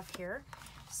gear off here.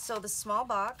 So the small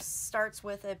box starts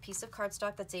with a piece of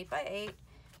cardstock that's 8 by 8.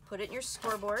 Put it in your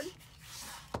scoreboard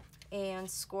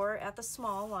and score at the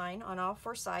small line on all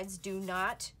 4 sides.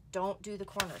 Don't do the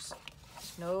corners.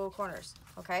 No corners,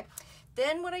 okay?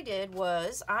 Then what I did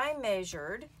was I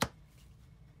measured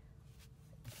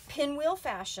pinwheel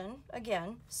fashion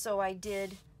again. So I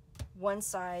did one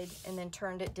side and then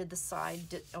turned it, did the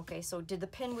side, so did the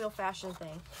pinwheel fashion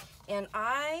thing. And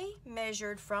I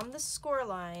measured from the score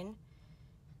line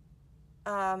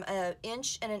an 1 1/8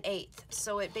 inches.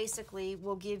 So it basically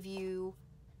will give you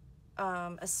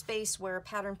a space where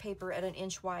pattern paper at 1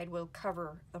 inch wide will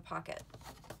cover the pocket.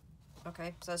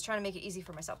 Okay, so I was trying to make it easy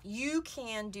for myself. You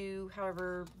can do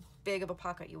however big of a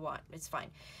pocket you want, it's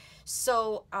fine.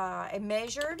 So I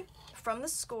measured from the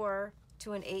score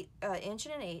to an 1 inch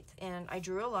and 1/8, and I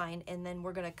drew a line, and then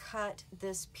we're gonna cut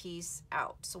this piece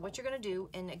out. So what you're gonna do,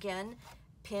 and again,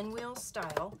 pinwheel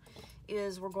style,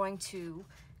 is we're going to,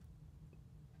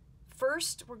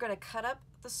 first we're gonna cut up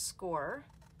the score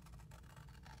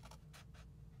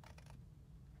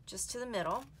just to the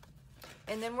middle,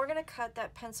 and then we're gonna cut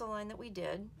that pencil line that we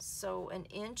did, so 1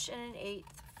 inch and 1/8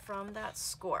 from that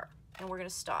score, and we're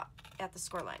gonna stop at the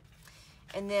score line.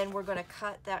 And then we're gonna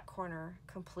cut that corner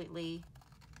completely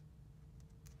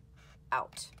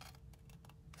out.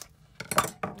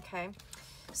 Okay,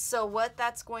 so what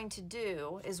that's going to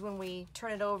do is when we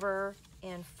turn it over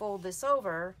and fold this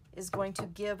over, is going to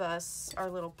give us our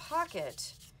little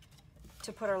pocket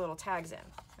to put our little tags in,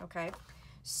 okay?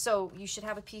 So you should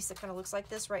have a piece that kind of looks like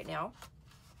this right now.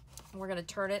 We're gonna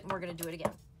turn it and we're gonna do it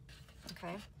again,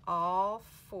 okay? All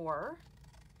 4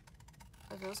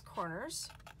 of those corners.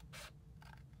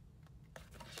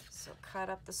 So cut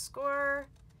up the score,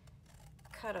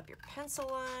 cut up your pencil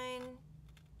line,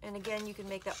 and again, you can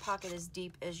make that pocket as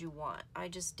deep as you want. I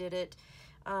just did it,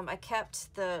 I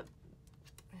kept the,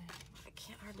 I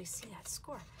can't hardly see that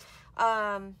score.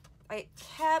 I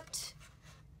kept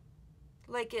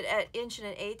like it at 1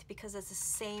 and 1/8 because it's the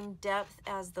same depth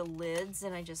as the lids,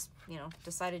 and I just,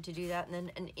 decided to do that. And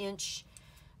then 1 inch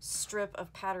strip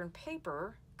of pattern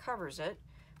paper covers it,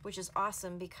 which is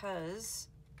awesome because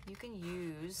you can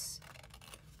use,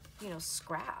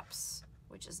 scraps,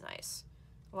 which is nice.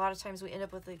 A lot of times we end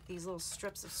up with these little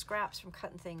strips of scraps from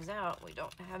cutting things out. We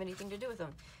don't have anything to do with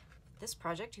them. This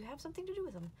project, you have something to do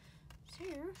with them. So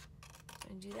here,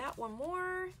 And do that one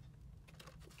more.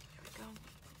 There we go.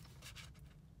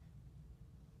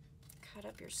 Cut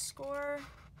up your score.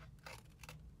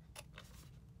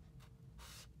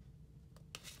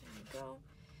 There you go.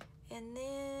 And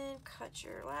then cut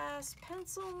your last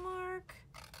pencil mark.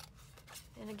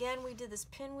 And again, we did this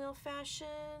pinwheel fashion.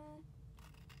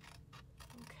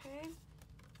 Okay.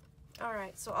 All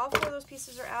right, so all 4 of those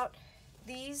pieces are out.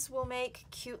 These will make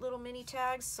cute little mini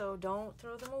tags, so don't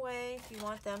throw them away if you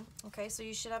want them. Okay, so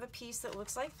you should have a piece that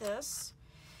looks like this.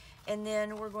 And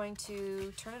then we're going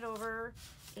to turn it over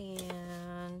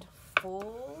and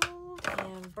fold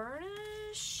and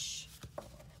burnish.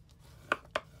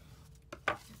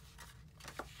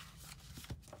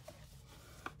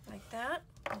 Like that,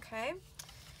 okay.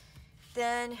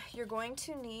 Then you're going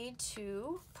to need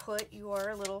to put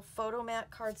your little photo mat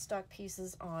cardstock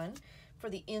pieces on for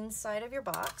the inside of your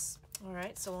box. All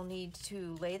right, so we'll need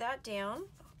to lay that down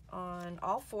on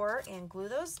all 4 and glue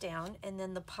those down. And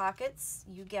then the pockets,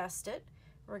 you guessed it,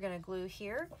 we're gonna glue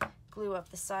here, glue up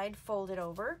the side, fold it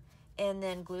over, and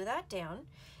then glue that down.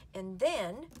 And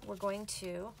then we're going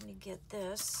to, let me get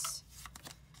this,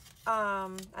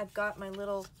 I've got my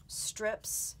little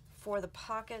strips for the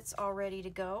pockets all ready to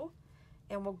go.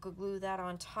 And we'll glue that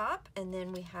on top, and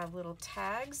then we have little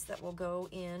tags that will go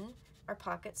in our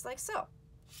pockets like so.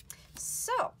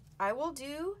 So I will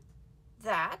do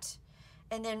that,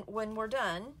 and then when we're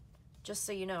done, just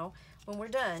so you know, when we're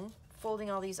done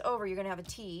folding all these over, you're gonna have a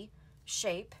T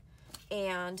shape,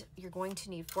 and you're going to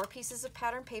need 4 pieces of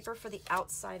pattern paper for the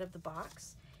outside of the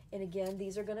box. And again,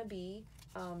 these are gonna be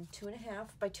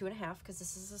 2.5 by 2.5 because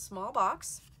this is a small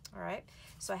box. All right,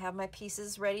 so I have my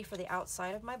pieces ready for the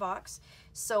outside of my box.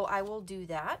 So I will do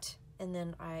that, and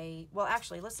then well,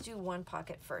 actually, let's do one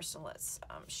pocket first, and let's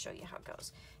show you how it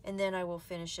goes. And then I will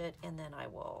finish it, and then I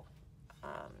will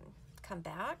come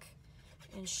back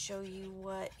and show you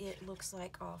what it looks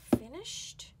like all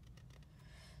finished.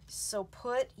 So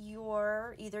put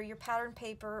either your pattern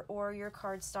paper or your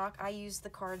cardstock. I use the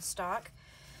cardstock.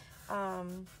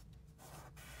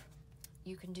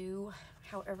 You can do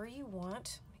however you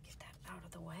want. Out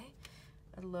of the way.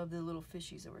 I love the little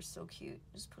fishies that were so cute.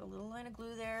 Just put a little line of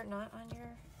glue there, not on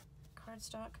your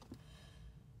cardstock.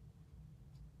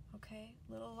 Okay,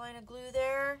 little line of glue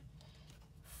there.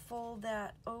 Fold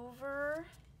that over.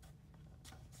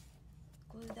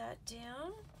 Glue that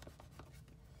down.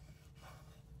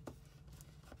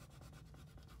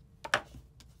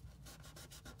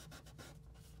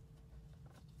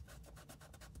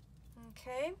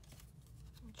 Okay,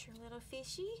 put your little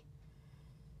fishy.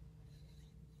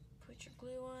 Put your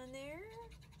glue on there.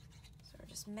 So we're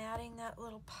just matting that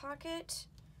little pocket.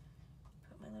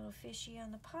 Put my little fishy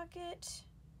on the pocket.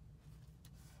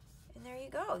 And there you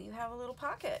go. You have a little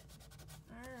pocket.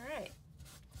 All right.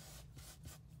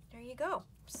 There you go.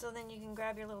 So then you can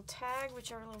grab your little tag,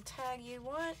 whichever little tag you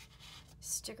want,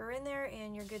 stick her in there,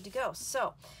 and you're good to go.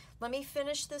 So let me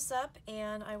finish this up,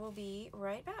 and I will be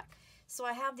right back. So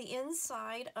I have the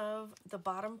inside of the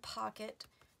bottom pocket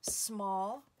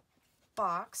small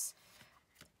box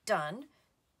done.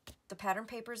 The pattern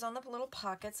paper's on the little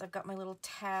pockets. I've got my little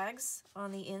tags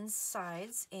on the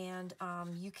insides, and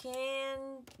you can,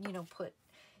 you know,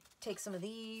 take some of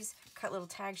these, cut little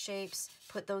tag shapes,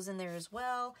 put those in there as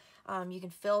well. You can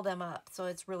fill them up, so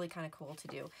it's really kind of cool to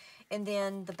do. And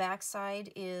then the back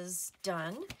side is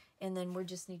done, and then we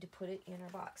just need to put it in our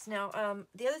box. Now,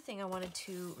 the other thing I wanted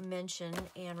to mention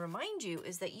and remind you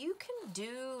is that you can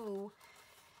do,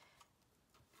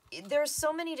 there's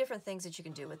so many different things that you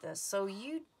can do with this. So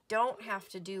you don't have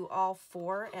to do all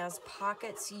 4 as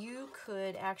pockets. You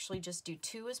could actually just do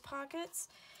 2 as pockets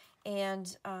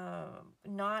and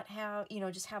not have, you know,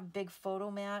 just have big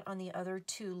photo mat on the other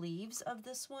 2 leaves of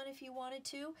this one if you wanted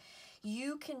to.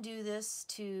 You can do this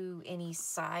to any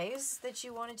size that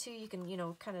you wanted to. You can, you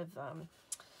know, kind of,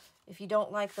 if you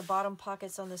don't like the bottom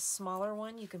pockets on this smaller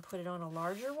one, you can put it on a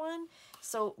larger one.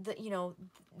 So, you know,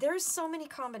 there's so many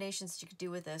combinations you could do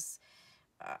with this.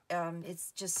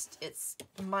 It's just, it's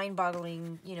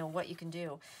mind-boggling, you know, what you can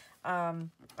do.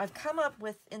 I've come up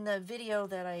with, in the video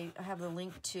that I have the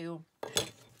link to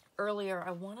earlier,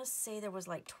 I want to say there was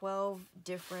like 12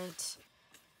 different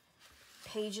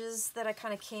pages that I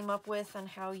kind of came up with on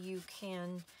how you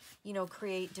can, you know,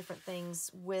 create different things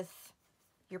with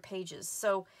your pages.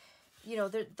 So, you know,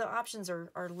 the options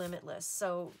are limitless.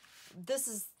 So this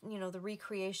is, you know, the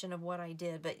recreation of what I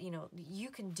did, but, you know, you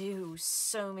can do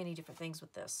so many different things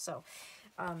with this. So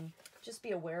just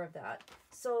be aware of that.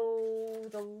 So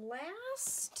the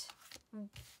last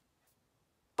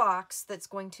box that's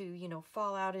going to, you know,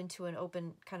 fall out into an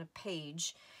open kind of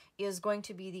page is going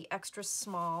to be the extra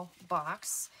small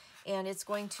box. And it's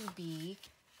going to be,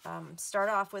 start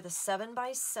off with a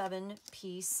 7x7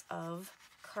 piece of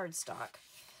cardstock.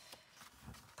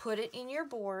 Put it in your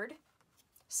board,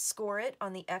 score it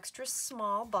on the extra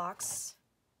small box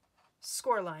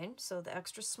score line, so the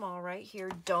extra small right here.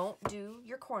 Don't do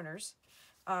your corners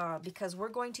because we're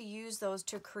going to use those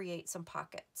to create some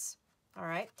pockets. All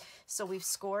right, so we've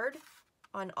scored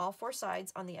on all 4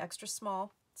 sides on the extra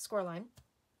small score line,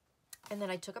 and then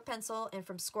I took a pencil and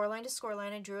from score line to score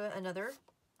line I drew another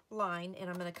line, and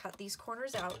I'm going to cut these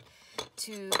corners out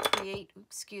to create,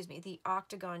 excuse me, the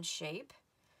octagon shape.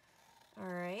 All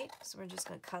right, so we're just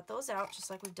going to cut those out just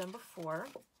like we've done before.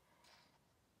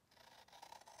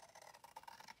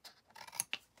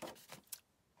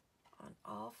 On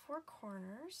all 4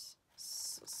 corners,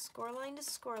 so score line to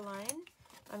score line.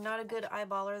 I'm not a good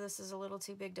eyeballer. This is a little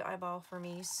too big to eyeball for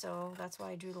me, so that's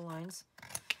why I drew the lines.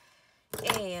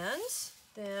 And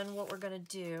then what we're going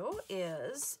to do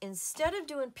is, instead of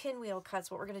doing pinwheel cuts,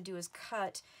 what we're going to do is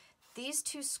cut these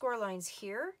 2 score lines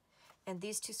here and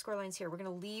these 2 score lines here. We're going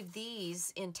to leave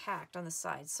these intact on the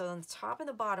sides. So on the top and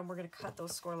the bottom, we're going to cut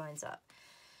those score lines up.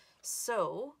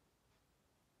 So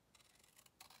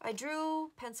I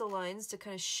drew pencil lines to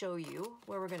kind of show you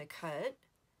where we're going to cut,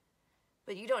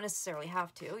 but you don't necessarily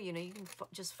have to. You know, you can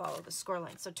just follow the score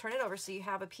line. So turn it over so you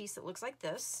have a piece that looks like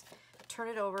this. Turn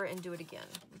it over and do it again.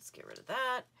 Let's get rid of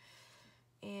that.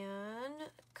 And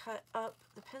cut up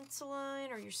the pencil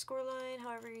line or your score line,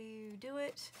 however you do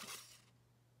it.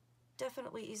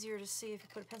 Definitely easier to see if you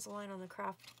put a pencil line on the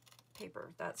craft paper,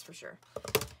 that's for sure.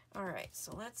 All right,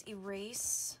 so let's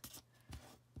erase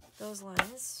those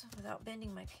lines without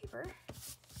bending my paper.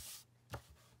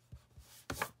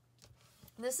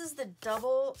 This is the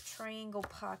double triangle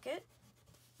pocket.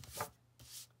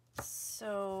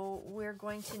 So we're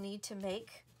going to need to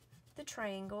make the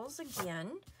triangles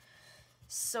again.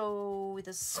 So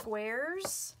the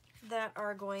squares that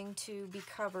are going to be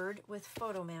covered with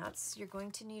photo mats, you're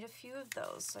going to need a few of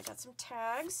those. So I got some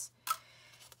tags,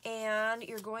 and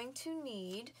you're going to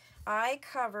need, I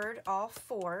covered all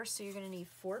 4, so you're going to need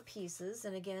 4 pieces.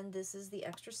 And again, this is the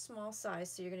extra small size,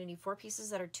 so you're going to need 4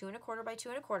 pieces that are 2 1/4 by 2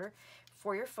 1/4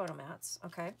 for your photo mats,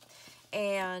 okay?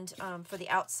 And for the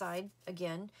outside,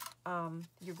 again,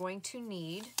 you're going to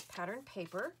need pattern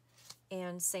paper,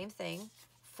 and same thing,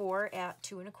 4 at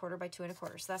 2 1/4 by 2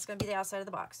 1/4. So that's going to be the outside of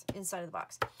the box, inside of the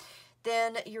box.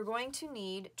 Then you're going to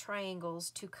need triangles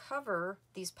to cover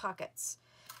these pockets.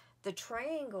 The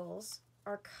triangles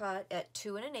are cut at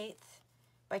 2 1/8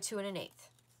 by 2 1/8,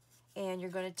 and you're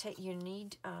going to take, you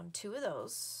need 2 of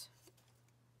those.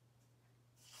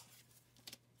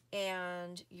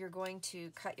 And you're going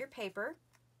to cut your paper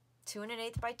 2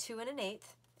 1/8 by 2 1/8,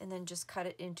 and then just cut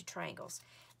it into triangles.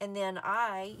 And then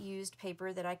I used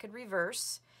paper that I could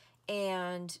reverse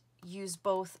and use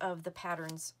both of the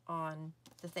patterns on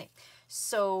the thing.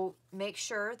 So make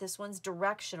sure this one's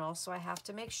directional, so I have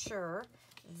to make sure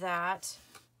that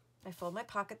I fold my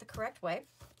pocket the correct way.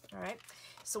 All right,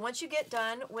 so once you get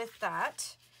done with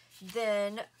that,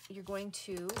 then you're going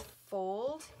to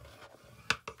fold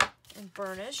and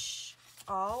burnish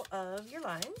all of your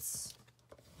lines.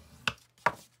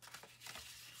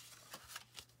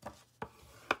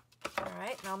 All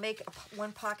right, and I'll make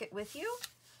one pocket with you,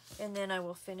 and then I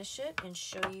will finish it and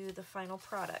show you the final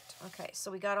product. Okay,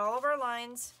 so we got all of our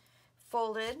lines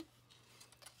folded.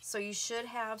 So you should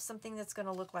have something that's going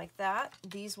to look like that.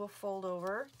 These will fold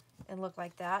over and look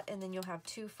like that, and then you'll have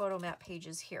 2 photo mat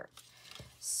pages here.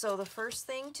 So the first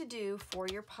thing to do for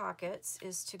your pockets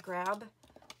is to grab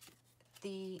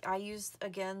I used,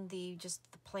 again,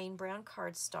 just the plain brown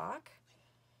cardstock.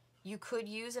 You could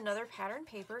use another pattern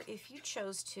paper if you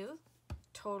chose to.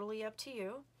 Totally up to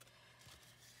you.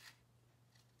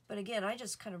 But again, I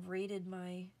just kind of raided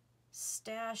my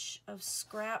stash of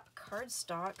scrap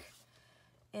cardstock,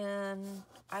 and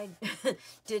I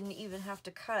didn't even have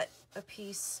to cut a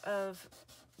piece of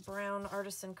Brown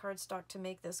Artisan Cardstock to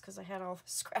make this because I had all the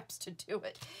scraps to do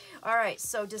it. All right,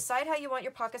 so decide how you want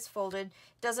your pockets folded.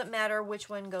 Doesn't matter which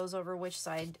one goes over which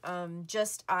side.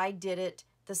 Just I did it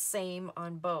the same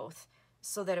on both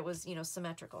so that it was, you know,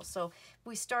 symmetrical. So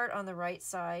we start on the right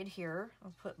side here.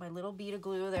 I'll put my little bead of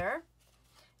glue there.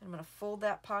 And I'm going to fold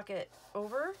that pocket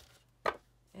over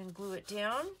and glue it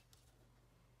down.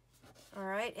 All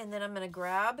right, and then I'm going to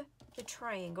grab the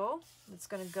triangle that's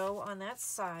going to go on that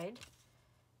side,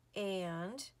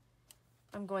 and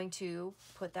I'm going to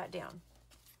put that down.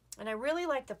 And I really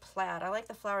like the plaid. I like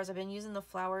the flowers. I've been using the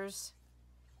flowers.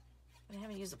 I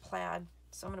haven't used the plaid,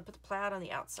 so I'm going to put the plaid on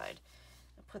the outside.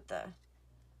 I'll put the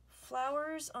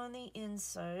flowers on the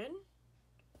inside.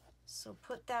 So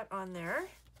put that on there.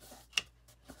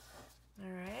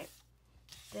 All right.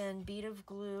 Then bead of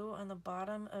glue on the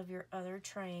bottom of your other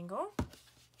triangle.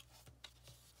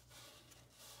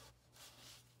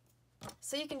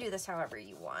 So you can do this however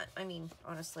you want. I mean,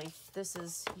 honestly, this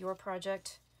is your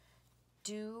project.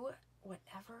 Do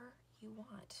whatever you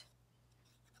want.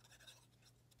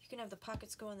 You can have the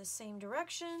pockets go in the same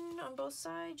direction on both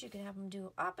sides. You can have them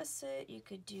do opposite. You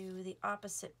could do the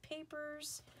opposite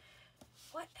papers.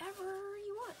 Whatever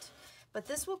you want. But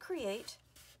this will create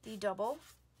the double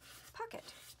pocket.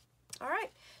 All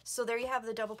right, so there you have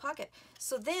the double pocket.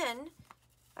 So then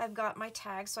I've got my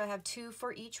tags, so I have 2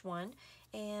 for each one.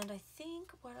 And I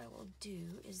think what I will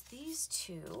do is these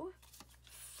 2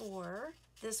 for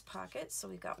this pocket. So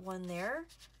we've got one there,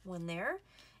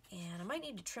 and I might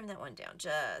need to trim that one down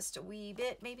just a wee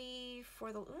bit, maybe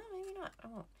for the, maybe not, I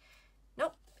won't.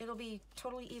 Nope, it'll be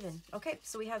totally even. Okay,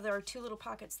 so we have our 2 little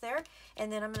pockets there,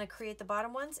 and then I'm gonna create the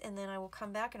bottom ones, and then I will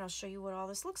come back and I'll show you what all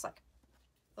this looks like.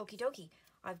 Okie dokie,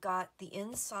 I've got the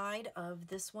inside of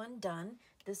this one done.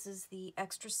 This is the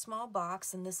extra small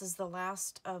box, and this is the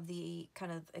last of the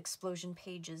kind of explosion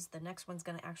pages. The next one's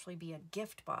gonna actually be a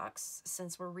gift box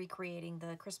since we're recreating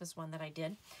the Christmas one that I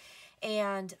did.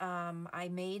 And I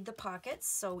made the pockets,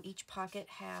 so each pocket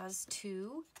has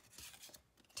 2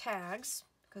 tags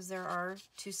because there are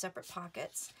 2 separate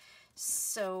pockets.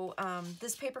 So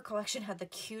this paper collection had the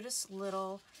cutest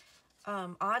little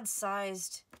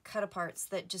odd-sized cut-aparts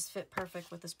that just fit perfect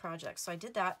with this project. So I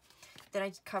did that. Then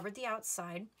I covered the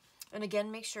outside. And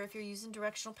again, make sure if you're using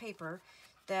directional paper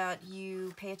that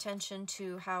you pay attention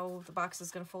to how the box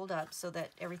is going to fold up so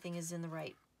that everything is in the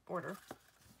right order.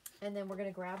 And then we're going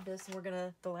to grab this and we're going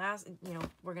to,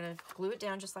 we're going to glue it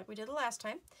down just like we did the last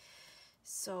time.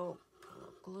 So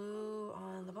glue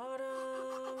on the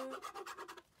bottom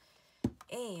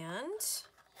and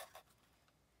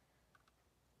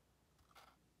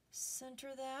center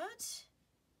that.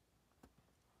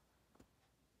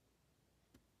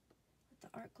 Let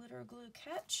the art glitter glue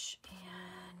catch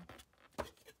and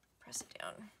press it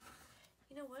down.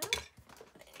 You know what?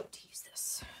 I need to use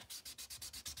this.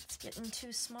 It's getting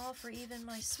too small for even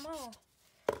my small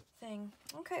thing.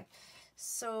 Okay,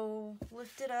 so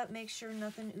lift it up, make sure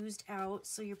nothing oozed out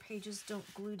so your pages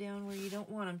don't glue down where you don't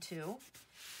want them to.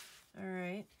 All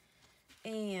right,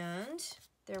 and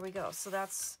there we go. So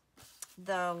that's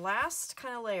the last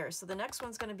kind of layer. So the next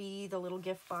one's going to be the little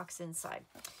gift box inside.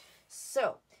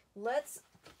 So let's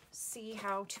see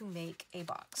how to make a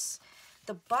box.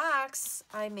 The box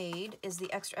I made is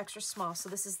the extra small. So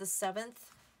this is the 7th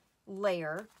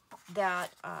layer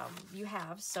that you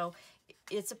have. So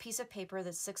it's a piece of paper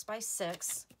that's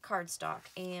 6x6 cardstock,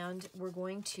 and we're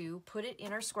going to put it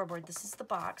in our scoreboard. This is the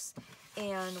box,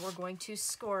 and we're going to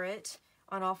score it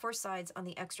on all 4 sides on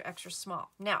the extra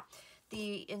small. Now,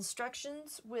 the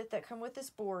instructions that come with this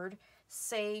board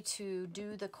say to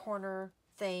do the corner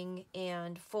thing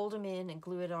and fold them in and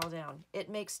glue it all down. It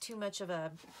makes too much of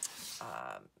a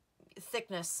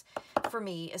thickness for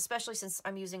me, especially since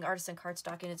I'm using Artisan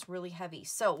Cardstock and it's really heavy.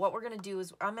 So what we're going to do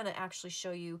is I'm going to actually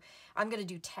show you, I'm going to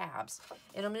do tabs,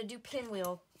 and I'm going to do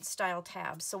pinwheel style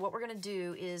tabs. So what we're going to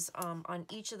do is on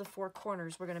each of the 4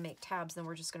 corners, we're going to make tabs, then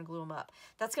we're just going to glue them up.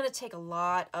 That's going to take a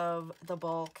lot of the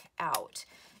bulk out.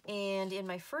 And in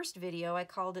my first video, I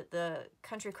called it the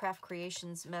Country Craft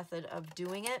Creations method of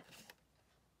doing it.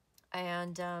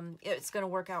 And it's going to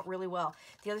work out really well.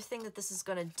 The other thing that this is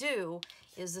going to do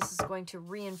is this is going to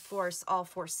reinforce all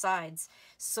 4 sides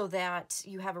so that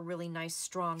you have a really nice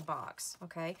strong box,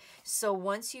 okay? So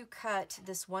once you cut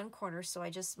this one corner, so I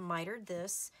just mitered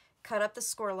this, cut up the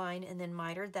score line, and then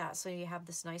mitered that so you have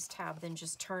this nice tab, then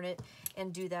just turn it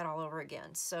and do that all over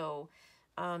again. So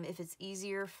if it's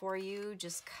easier for you,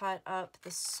 just cut up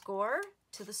the score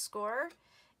to the score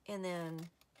and then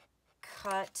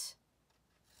cut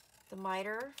the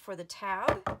miter for the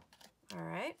tab. All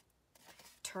right,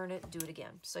 turn it, do it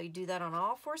again. So you do that on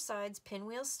all 4 sides,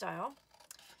 pinwheel style.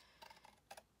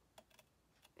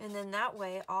 And then that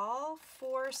way, all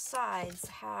 4 sides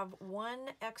have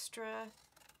one extra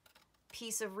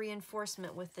piece of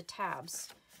reinforcement with the tabs.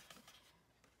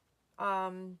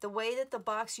 The way that the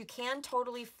box, you can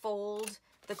totally fold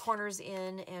the corners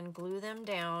in and glue them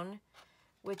down,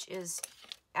 which is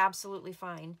absolutely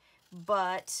fine,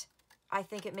 but I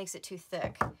think it makes it too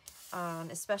thick,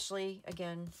 especially,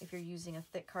 again, if you're using a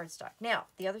thick cardstock. Now,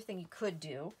 the other thing you could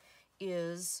do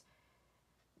is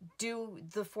do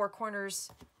the 4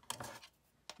 corners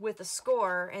with a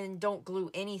score and don't glue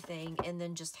anything and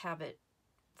then just have it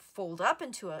fold up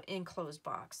into an enclosed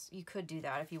box, you could do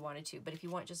that if you wanted to. But if you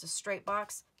want just a straight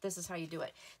box, this is how you do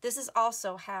it. This is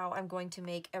also how I'm going to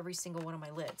make every single one of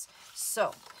my lids.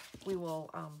 So we will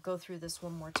go through this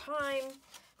one more time.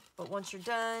 But once you're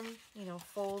done, you know,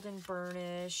 fold and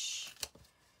burnish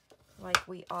like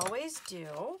we always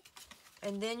do.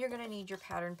 And then you're going to need your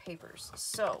pattern papers.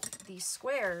 So these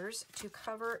squares, to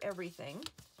cover everything,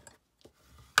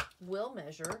 will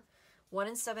measure 1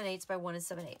 7/8 by 1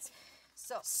 7/8.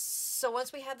 So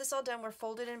once we have this all done, we're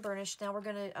folded and burnished. Now we're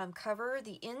going to cover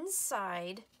the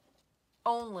inside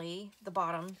only, the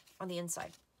bottom on the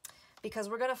inside, because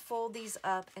we're going to fold these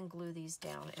up and glue these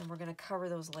down, and we're going to cover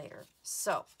those later.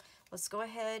 So let's go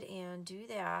ahead and do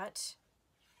that.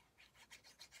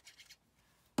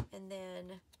 And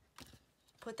then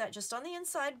put that just on the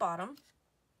inside bottom.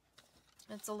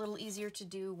 It's a little easier to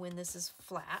do when this is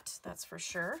flat, that's for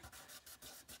sure.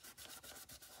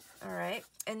 All right,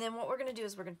 and then what we're going to do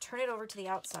is we're going to turn it over to the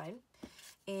outside.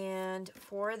 And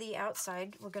for the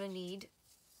outside, we're going to need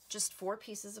just 4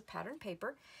 pieces of pattern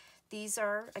paper. These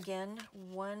are, again,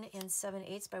 1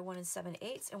 7/8 by 1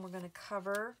 7/8, and we're going to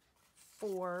cover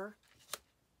 4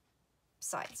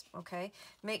 sides, okay?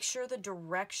 Make sure the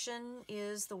direction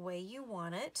is the way you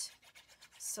want it.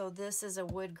 So this is a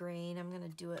wood grain. I'm going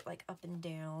to do it like up and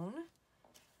down.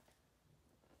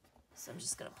 So I'm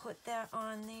just going to put that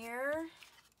on there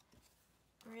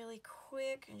really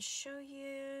quick and show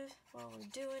you while we're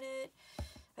doing it.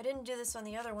 I didn't do this on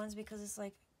the other ones because it's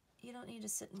like, you don't need to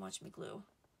sit and watch me glue.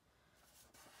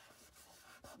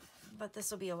 But this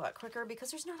will be a lot quicker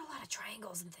because there's not a lot of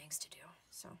triangles and things to do.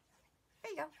 So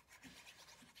there you go.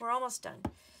 We're almost done.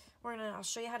 I'll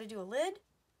show you how to do a lid,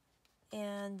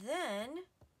 and then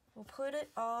we'll put it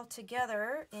all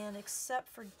together, and except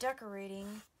for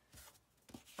decorating,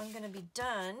 I'm going to be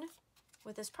done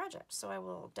with this project. So I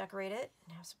will decorate it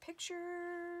and have some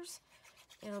pictures.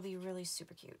 It'll be really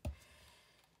super cute.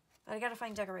 But I got to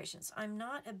find decorations. I'm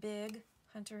not a big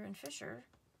hunter and fisher,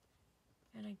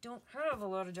 and I don't have a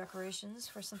lot of decorations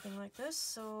for something like this,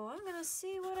 so I'm going to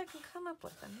see what I can come up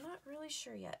with. I'm not really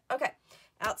sure yet. Okay,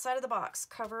 outside of the box,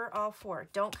 cover all 4.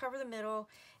 Don't cover the middle.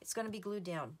 It's going to be glued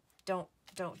down. Don't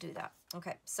do that.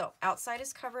 Okay, so outside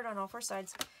is covered on all 4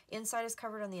 sides. Inside is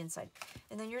covered on the inside.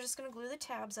 And then you're just going to glue the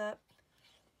tabs up,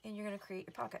 and you're going to create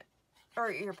your pocket. Or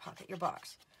your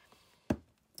box.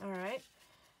 All right,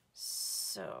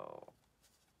 so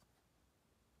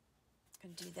I'm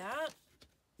going to do that.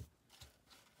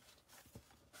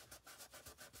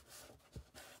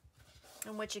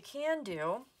 And what you can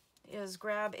do is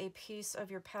grab a piece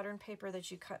of your pattern paper that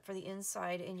you cut for the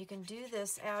inside, and you can do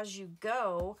this as you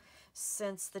go.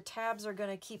 Since the tabs are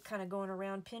going to keep kind of going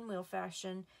around pinwheel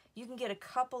fashion, you can get a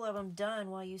couple of them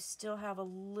done while you still have a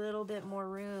little bit more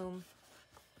room,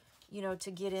 you know,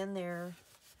 to get in there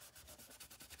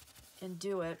and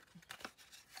do it.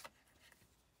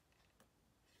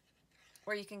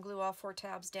 Or you can glue all 4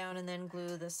 tabs down and then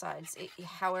glue the sides,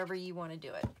 however you want to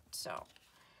do it. So,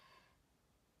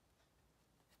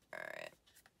 all right.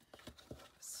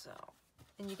 So,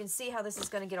 and you can see how this is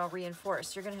going to get all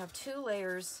reinforced. You're going to have 2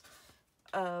 layers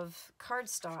of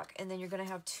cardstock, and then you're going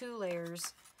to have 2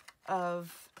 layers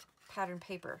of pattern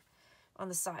paper on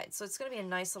the side. So it's going to be a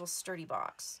nice little sturdy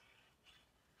box.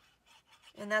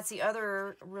 And that's the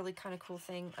other really kind of cool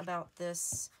thing about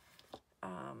this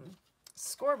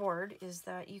scoreboard, is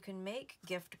that you can make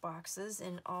gift boxes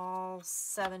in all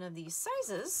 7 of these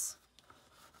sizes,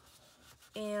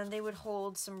 and they would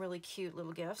hold some really cute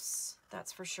little gifts,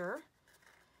 that's for sure.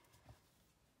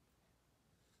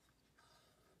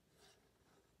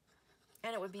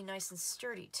 And it would be nice and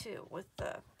sturdy too, with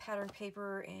the pattern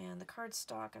paper and the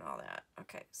cardstock and all that.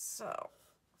 Okay, so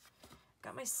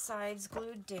got my sides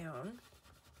glued down.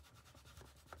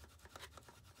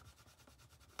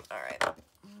 All right,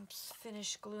 let's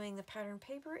finish gluing the pattern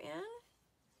paper in.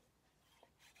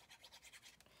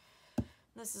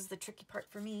 This is the tricky part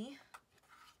for me,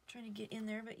 trying to get in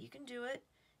there, but you can do it.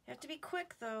 You have to be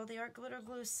quick though. The art glitter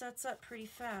glue sets up pretty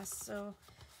fast, so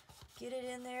get it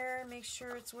in there, make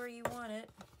sure it's where you want it.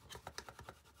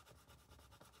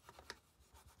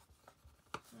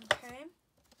 Okay.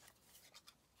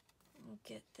 We'll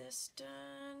get this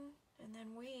done, and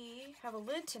then we have a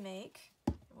lid to make,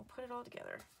 and we'll put it all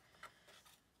together.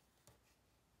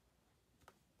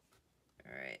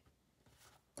 All right.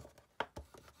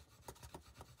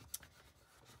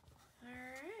 All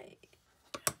right.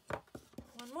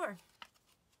 One more.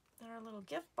 And our little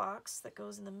gift box that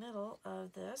goes in the middle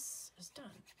of this is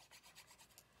done.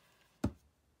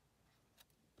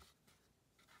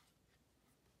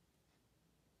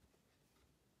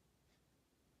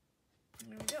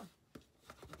 There we go.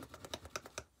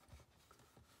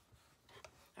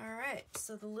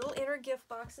 so the little inner gift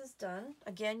box is done.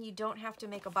 Again, you don't have to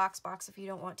make a box if you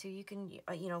don't want to. You can,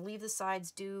 you know, leave the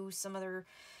sides, do some other,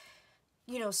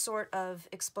 you know, sort of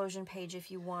explosion page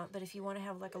if you want. But if you want to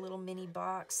have like a little mini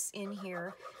box in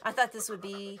here, I thought this would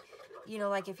be, you know,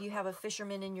 like if you have a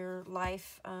fisherman in your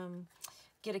life,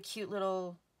 get a cute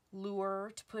little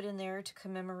lure to put in there to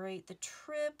commemorate the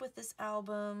trip with this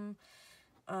album.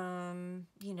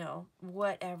 You know,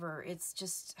 whatever. It's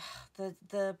just,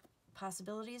 the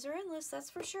possibilities are endless, that's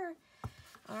for sure.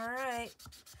 All right,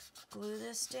 glue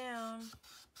this down.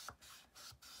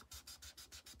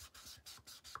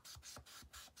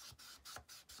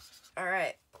 All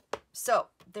right, so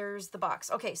there's the box.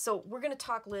 Okay, so we're gonna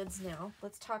talk lids now.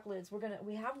 Let's talk lids.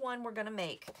 We have one we're gonna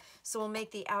make. So we'll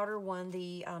make the outer one,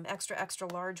 the extra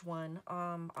large one,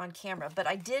 on camera. But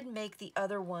I did make the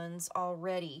other ones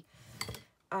already.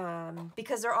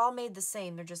 Because they're all made the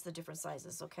same, they're just the different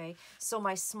sizes, okay? So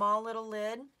my small little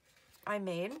lid I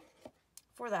made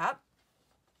for that.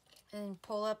 And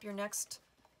pull up your next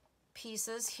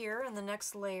pieces here in the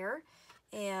next layer.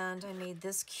 And I made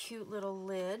this cute little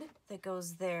lid that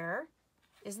goes there.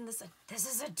 Isn't this, this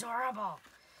is adorable.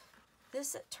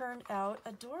 This turned out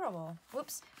adorable.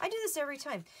 Whoops, I do this every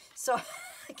time. So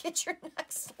get your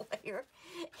next layer.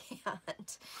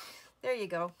 And there you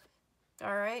go.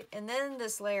 All right, and then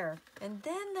this layer, and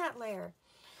then that layer.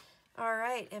 All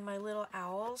right, and my little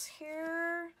owls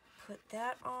here, put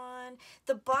that on.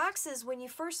 The boxes, when you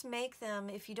first make them,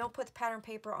 if you don't put the pattern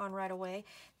paper on right away,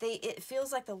 it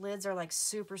feels like the lids are like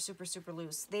super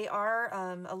loose. They are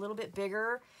a little bit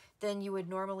bigger than you would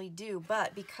normally do,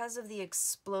 but because of the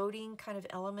exploding kind of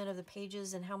element of the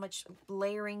pages and how much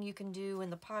layering you can do in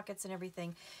the pockets and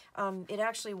everything, it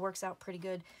actually works out pretty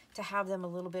good to have them a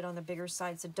little bit on the bigger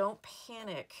side. So don't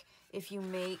panic if you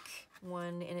make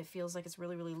one and it feels like it's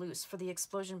really loose. For the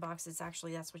explosion box, it's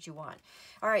actually, that's what you want.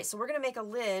 All right, so we're gonna make a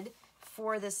lid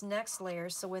for this next layer.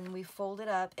 So when we fold it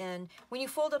up, and when you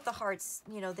fold up the hearts,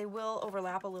 you know, they will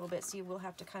overlap a little bit, so you will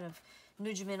have to kind of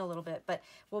nudge them in a little bit, but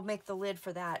we'll make the lid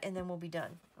for that and then we'll be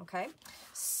done, okay?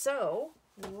 So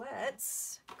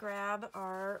let's grab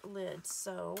our lid.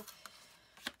 So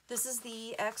this is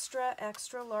the extra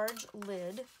large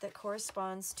lid that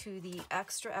corresponds to the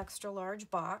extra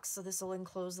large box. So this will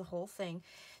enclose the whole thing.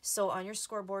 So on your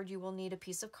scoreboard, you will need a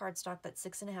piece of cardstock that's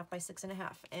 6.5 by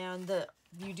 6.5. And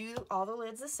you do all the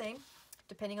lids the same,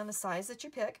 depending on the size that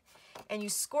you pick. And you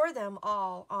score them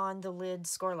all on the lid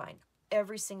score line.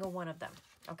 Every single one of them,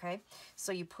 okay?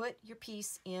 So you put your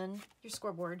piece in your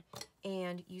scoreboard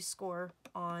and you score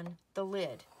on the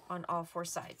lid on all 4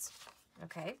 sides,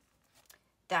 okay?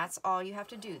 That's all you have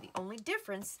to do. The only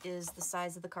difference is the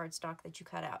size of the cardstock that you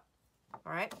cut out,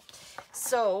 all right?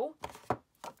 So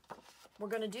we're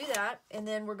gonna do that, and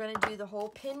then we're gonna do the whole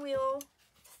pinwheel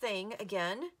thing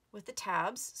again with the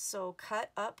tabs. So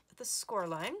cut up the score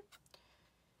line,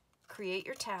 create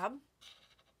your tab,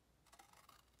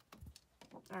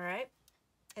 all right,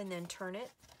 and then turn it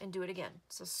and do it again.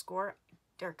 So score,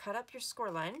 or cut up your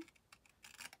score line,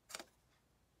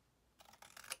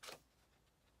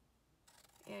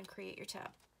 and create your tab.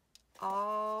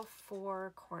 All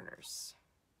 4 corners.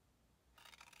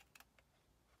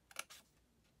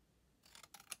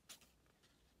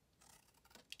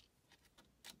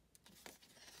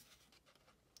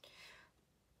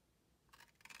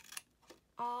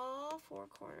 All 4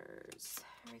 corners.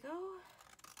 There we go.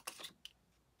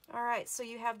 All right, so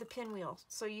you have the pinwheel.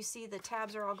 So you see the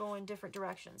tabs are all going different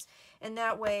directions. And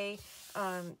that way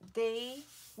they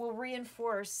will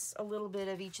reinforce a little bit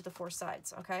of each of the 4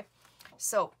 sides, okay?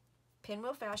 So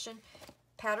pinwheel fashion,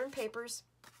 pattern papers.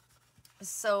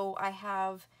 So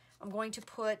I'm going to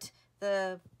put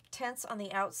the tents on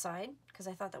the outside because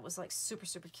I thought that was like super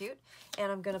cute.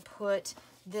 And I'm gonna put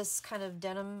this kind of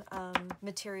denim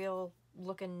material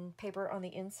looking paper on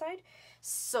the inside.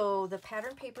 So the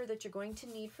pattern paper that you're going to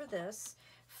need for this,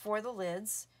 for the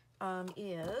lids,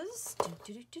 is,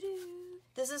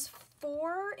 this is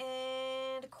 4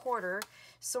 1/4.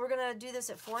 So we're gonna do this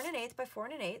at 4 1/8 by 4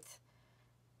 1/8.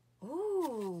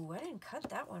 Ooh, I didn't cut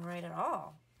that one right at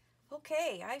all.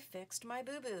 Okay, I fixed my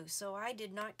boo-boo. So I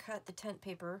did not cut the tent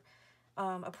paper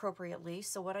appropriately.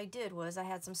 So what I did was I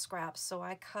had some scraps. So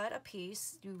I cut a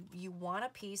piece. You want a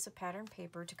piece of pattern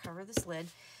paper to cover this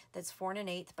lid that's 4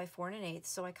 1/8 by 4 1/8.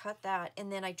 So I cut that,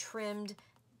 and then I trimmed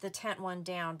the tent one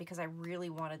down because I really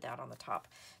wanted that on the top.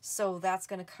 So that's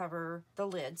going to cover the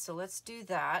lid. So let's do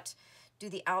that. Do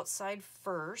the outside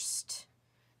first,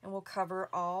 and we'll cover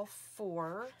all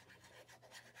 4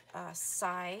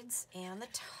 sides and the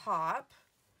top.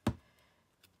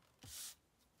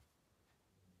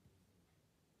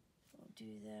 We'll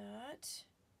do that.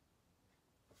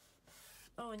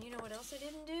 Oh, and you know what else I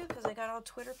didn't do? Because I got all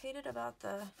Twitter-pated about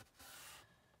the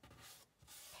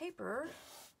paper.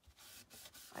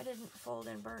 I didn't fold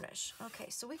and burnish. Okay,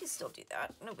 so we can still do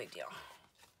that. No big deal.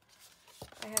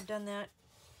 I have done that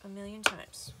a million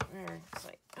times. It's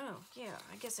like, oh, yeah,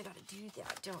 I guess I got to do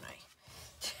that, don't I?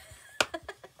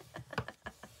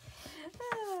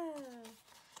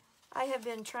 I have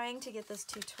been trying to get this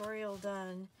tutorial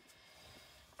done.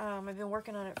 I've been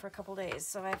working on it for a couple days,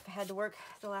 so I've had to work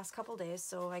the last couple days.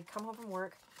 So I come home from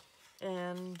work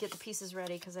and get the pieces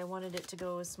ready because I wanted it to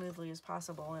go as smoothly as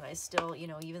possible. And I still, you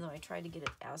know, even though I tried to get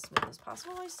it as smooth as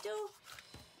possible, I still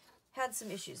had some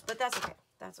issues. But that's okay.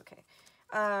 That's okay.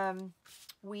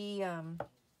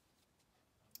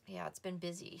 Yeah, it's been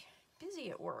busy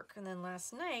at work. And then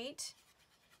last night,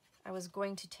 I was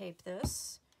going to tape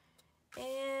this,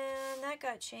 and that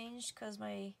got changed because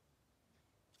my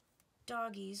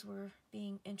doggies were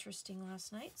being interesting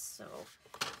last night, so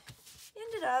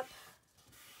ended up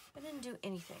I didn't do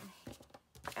anything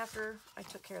after I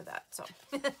took care of that. So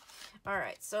all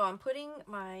right, so I'm putting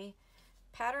my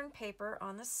pattern paper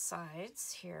on the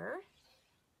sides here,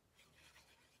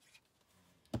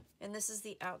 and this is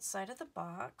the outside of the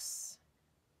box.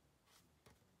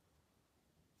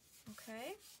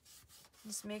 Okay,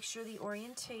 just make sure the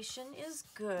orientation is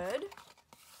good.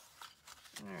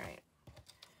 All right.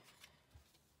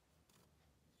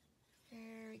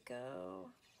 There we go.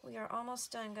 We are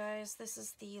almost done, guys. This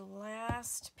is the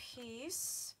last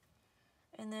piece,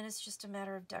 and then it's just a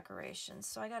matter of decoration.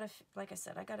 So I gotta, like I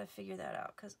said, I gotta figure that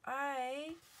out because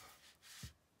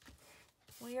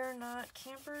we are not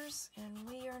campers and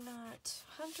we are not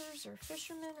hunters or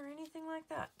fishermen or anything like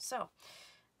that. So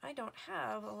I don't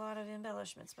have a lot of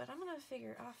embellishments, but I'll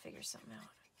figure something out.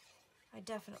 I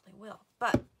definitely will.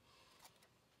 But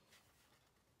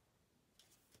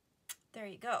there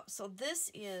you go. So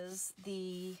this is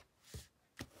the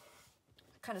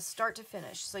kind of start to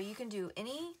finish. So you can do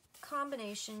any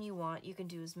combination you want. You can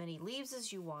do as many leaves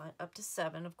as you want, up to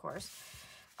 7, of course.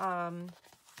 Then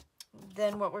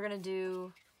what we're going to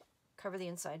do, cover the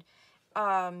inside.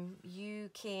 You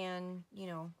can,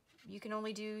 you can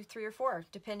only do 3 or 4,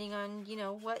 depending on,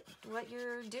 what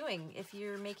you're doing. If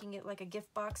you're making it like a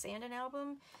gift box and an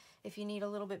album, if you need a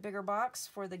little bit bigger box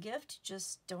for the gift,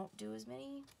 just don't do as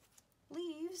many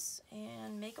leaves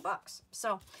and make a box.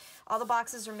 So all the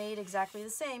boxes are made exactly the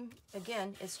same.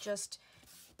 Again, it's just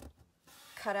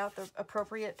cut out the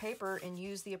appropriate paper and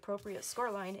use the appropriate score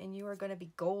line, and you are going to be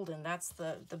golden. That's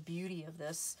the beauty of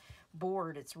this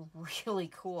board. It's really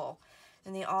cool,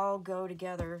 and they all go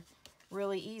together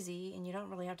really easy, and you don't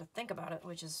really have to think about it,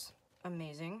 which is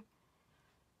amazing.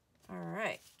 All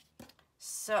right,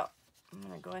 so I'm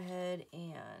going to go ahead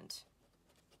and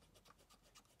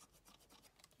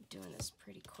doing this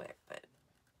pretty quick, but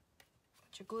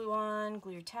put your glue on,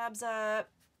 glue your tabs up,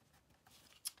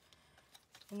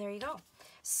 and there you go.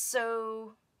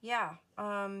 So yeah,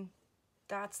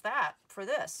 that's that for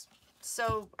this.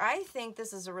 So I think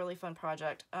this is a really fun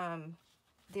project. The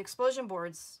explosion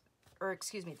boards, or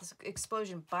excuse me, the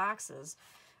explosion boxes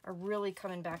are really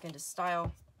coming back into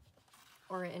style,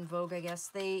 or in vogue, I guess.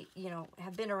 They,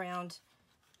 have been around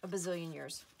a bazillion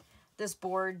years. This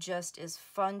board just is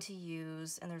fun to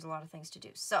use, and there's a lot of things to do.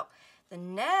 So the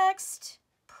next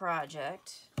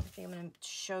project, I think I'm going to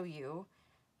show you,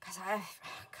 because I've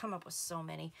come up with so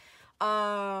many.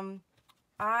 I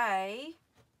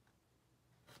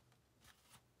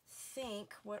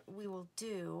think what we will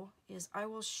do is I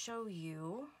will show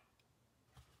you,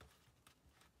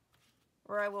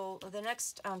 or the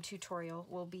next tutorial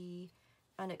will be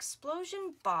an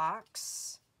explosion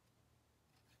box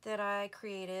that I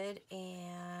created,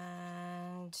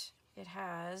 and it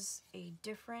has a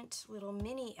different little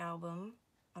mini album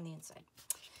on the inside.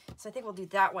 So I think we'll do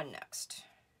that one next.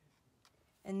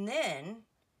 And then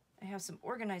I have some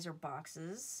organizer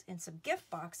boxes and some gift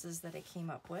boxes that I came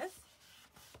up with.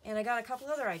 And I got a couple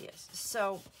other ideas.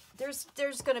 So there's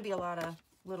going to be a lot of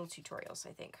little tutorials,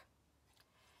 I think.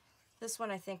 This one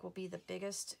I think will be the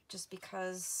biggest, just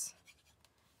because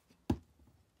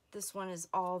this one is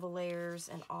all the layers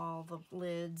and all the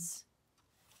lids.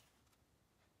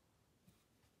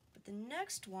 But the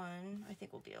next one I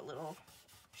think will be a little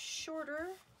shorter,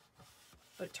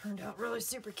 but it turned out really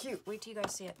super cute. Wait till you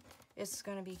guys see it. It's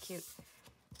going to be cute.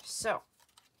 So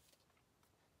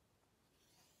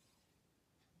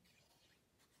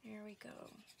here we go.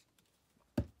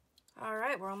 All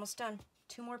right, we're almost done.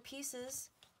 2 more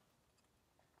pieces.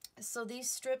 So these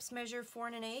strips measure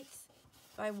 4 1/8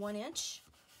 by 1 inch.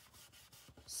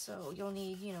 So you'll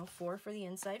need, 4 for the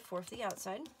inside, 4 for the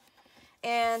outside.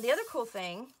 And the other cool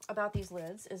thing about these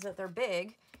lids is that they're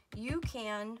big. You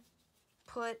can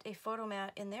put a photo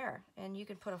mat in there, and you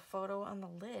can put a photo on the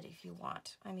lid if you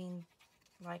want. I mean,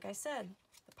 like I said,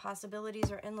 the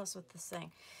possibilities are endless with this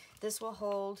thing. This will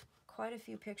hold quite a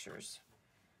few pictures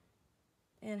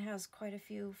and has quite a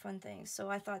few fun things. So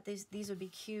I thought these would be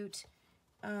cute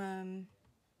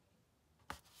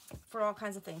for all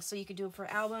kinds of things. So you could do it for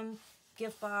album,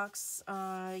 gift box.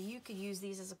 You could use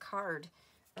these as a card.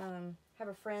 Have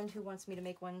a friend who wants me to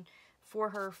make one for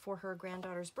her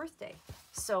granddaughter's birthday.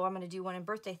 So I'm going to do one in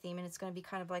birthday theme, and it's going to be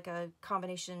kind of like a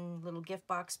combination little gift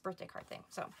box birthday card thing.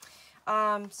 So,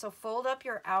 so fold up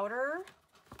your outer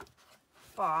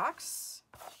box.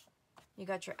 You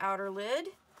got your outer lid,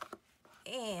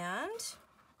 and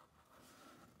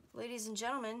ladies and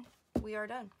gentlemen, we are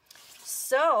done.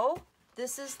 So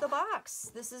this is the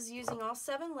box. This is using all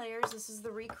 7 layers. This is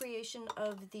the recreation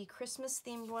of the Christmas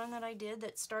themed one that I did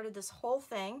that started this whole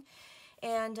thing.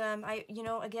 And you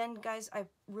know, again, guys, I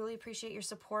really appreciate your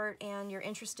support and your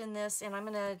interest in this. And I'm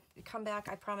going to come back,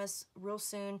 I promise, real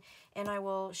soon. And I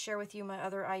will share with you my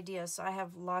other ideas. So I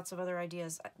have lots of other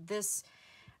ideas.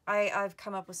 I've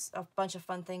come up with a bunch of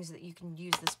fun things that you can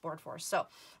use this board for. So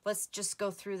let's just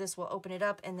go through this. We'll open it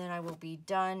up, and then I will be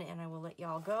done, and I will let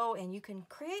y'all go, and you can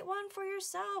create one for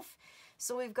yourself.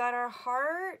 So we've got our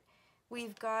heart.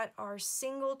 We've got our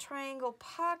single triangle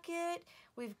pocket.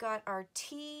 We've got our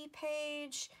T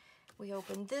page. We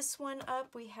open this one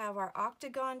up. We have our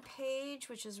octagon page,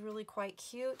 which is really quite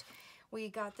cute. We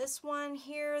got this one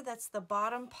here. That's the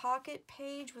bottom pocket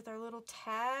page with our little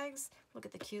tags. Look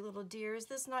at the cute little deer. Is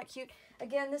this not cute?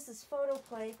 Again, this is photo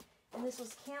play, and this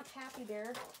was Camp Happy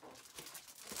Bear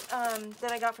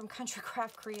that I got from Country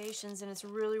Craft Creations, and it's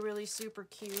really, really super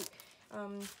cute.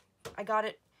 I got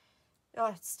it. Oh,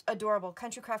 it's adorable.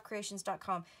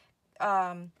 CountryCraftCreations.com.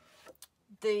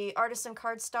 The Artisan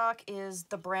Cardstock is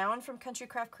the brown from Country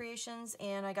Craft Creations,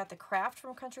 and I got the Kraft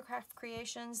from Country Craft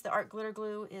Creations. The art glitter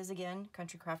glue is, again,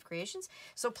 Country Craft Creations.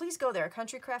 So please go there,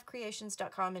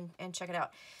 CountryCraftCreations.com, and check it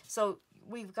out. So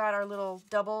we've got our little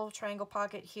double triangle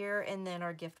pocket here, and then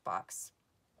our gift box.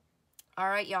 All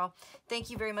right, y'all. Thank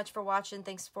you very much for watching.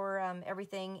 Thanks for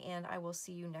everything, and I will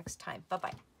see you next time.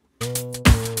 Bye-bye.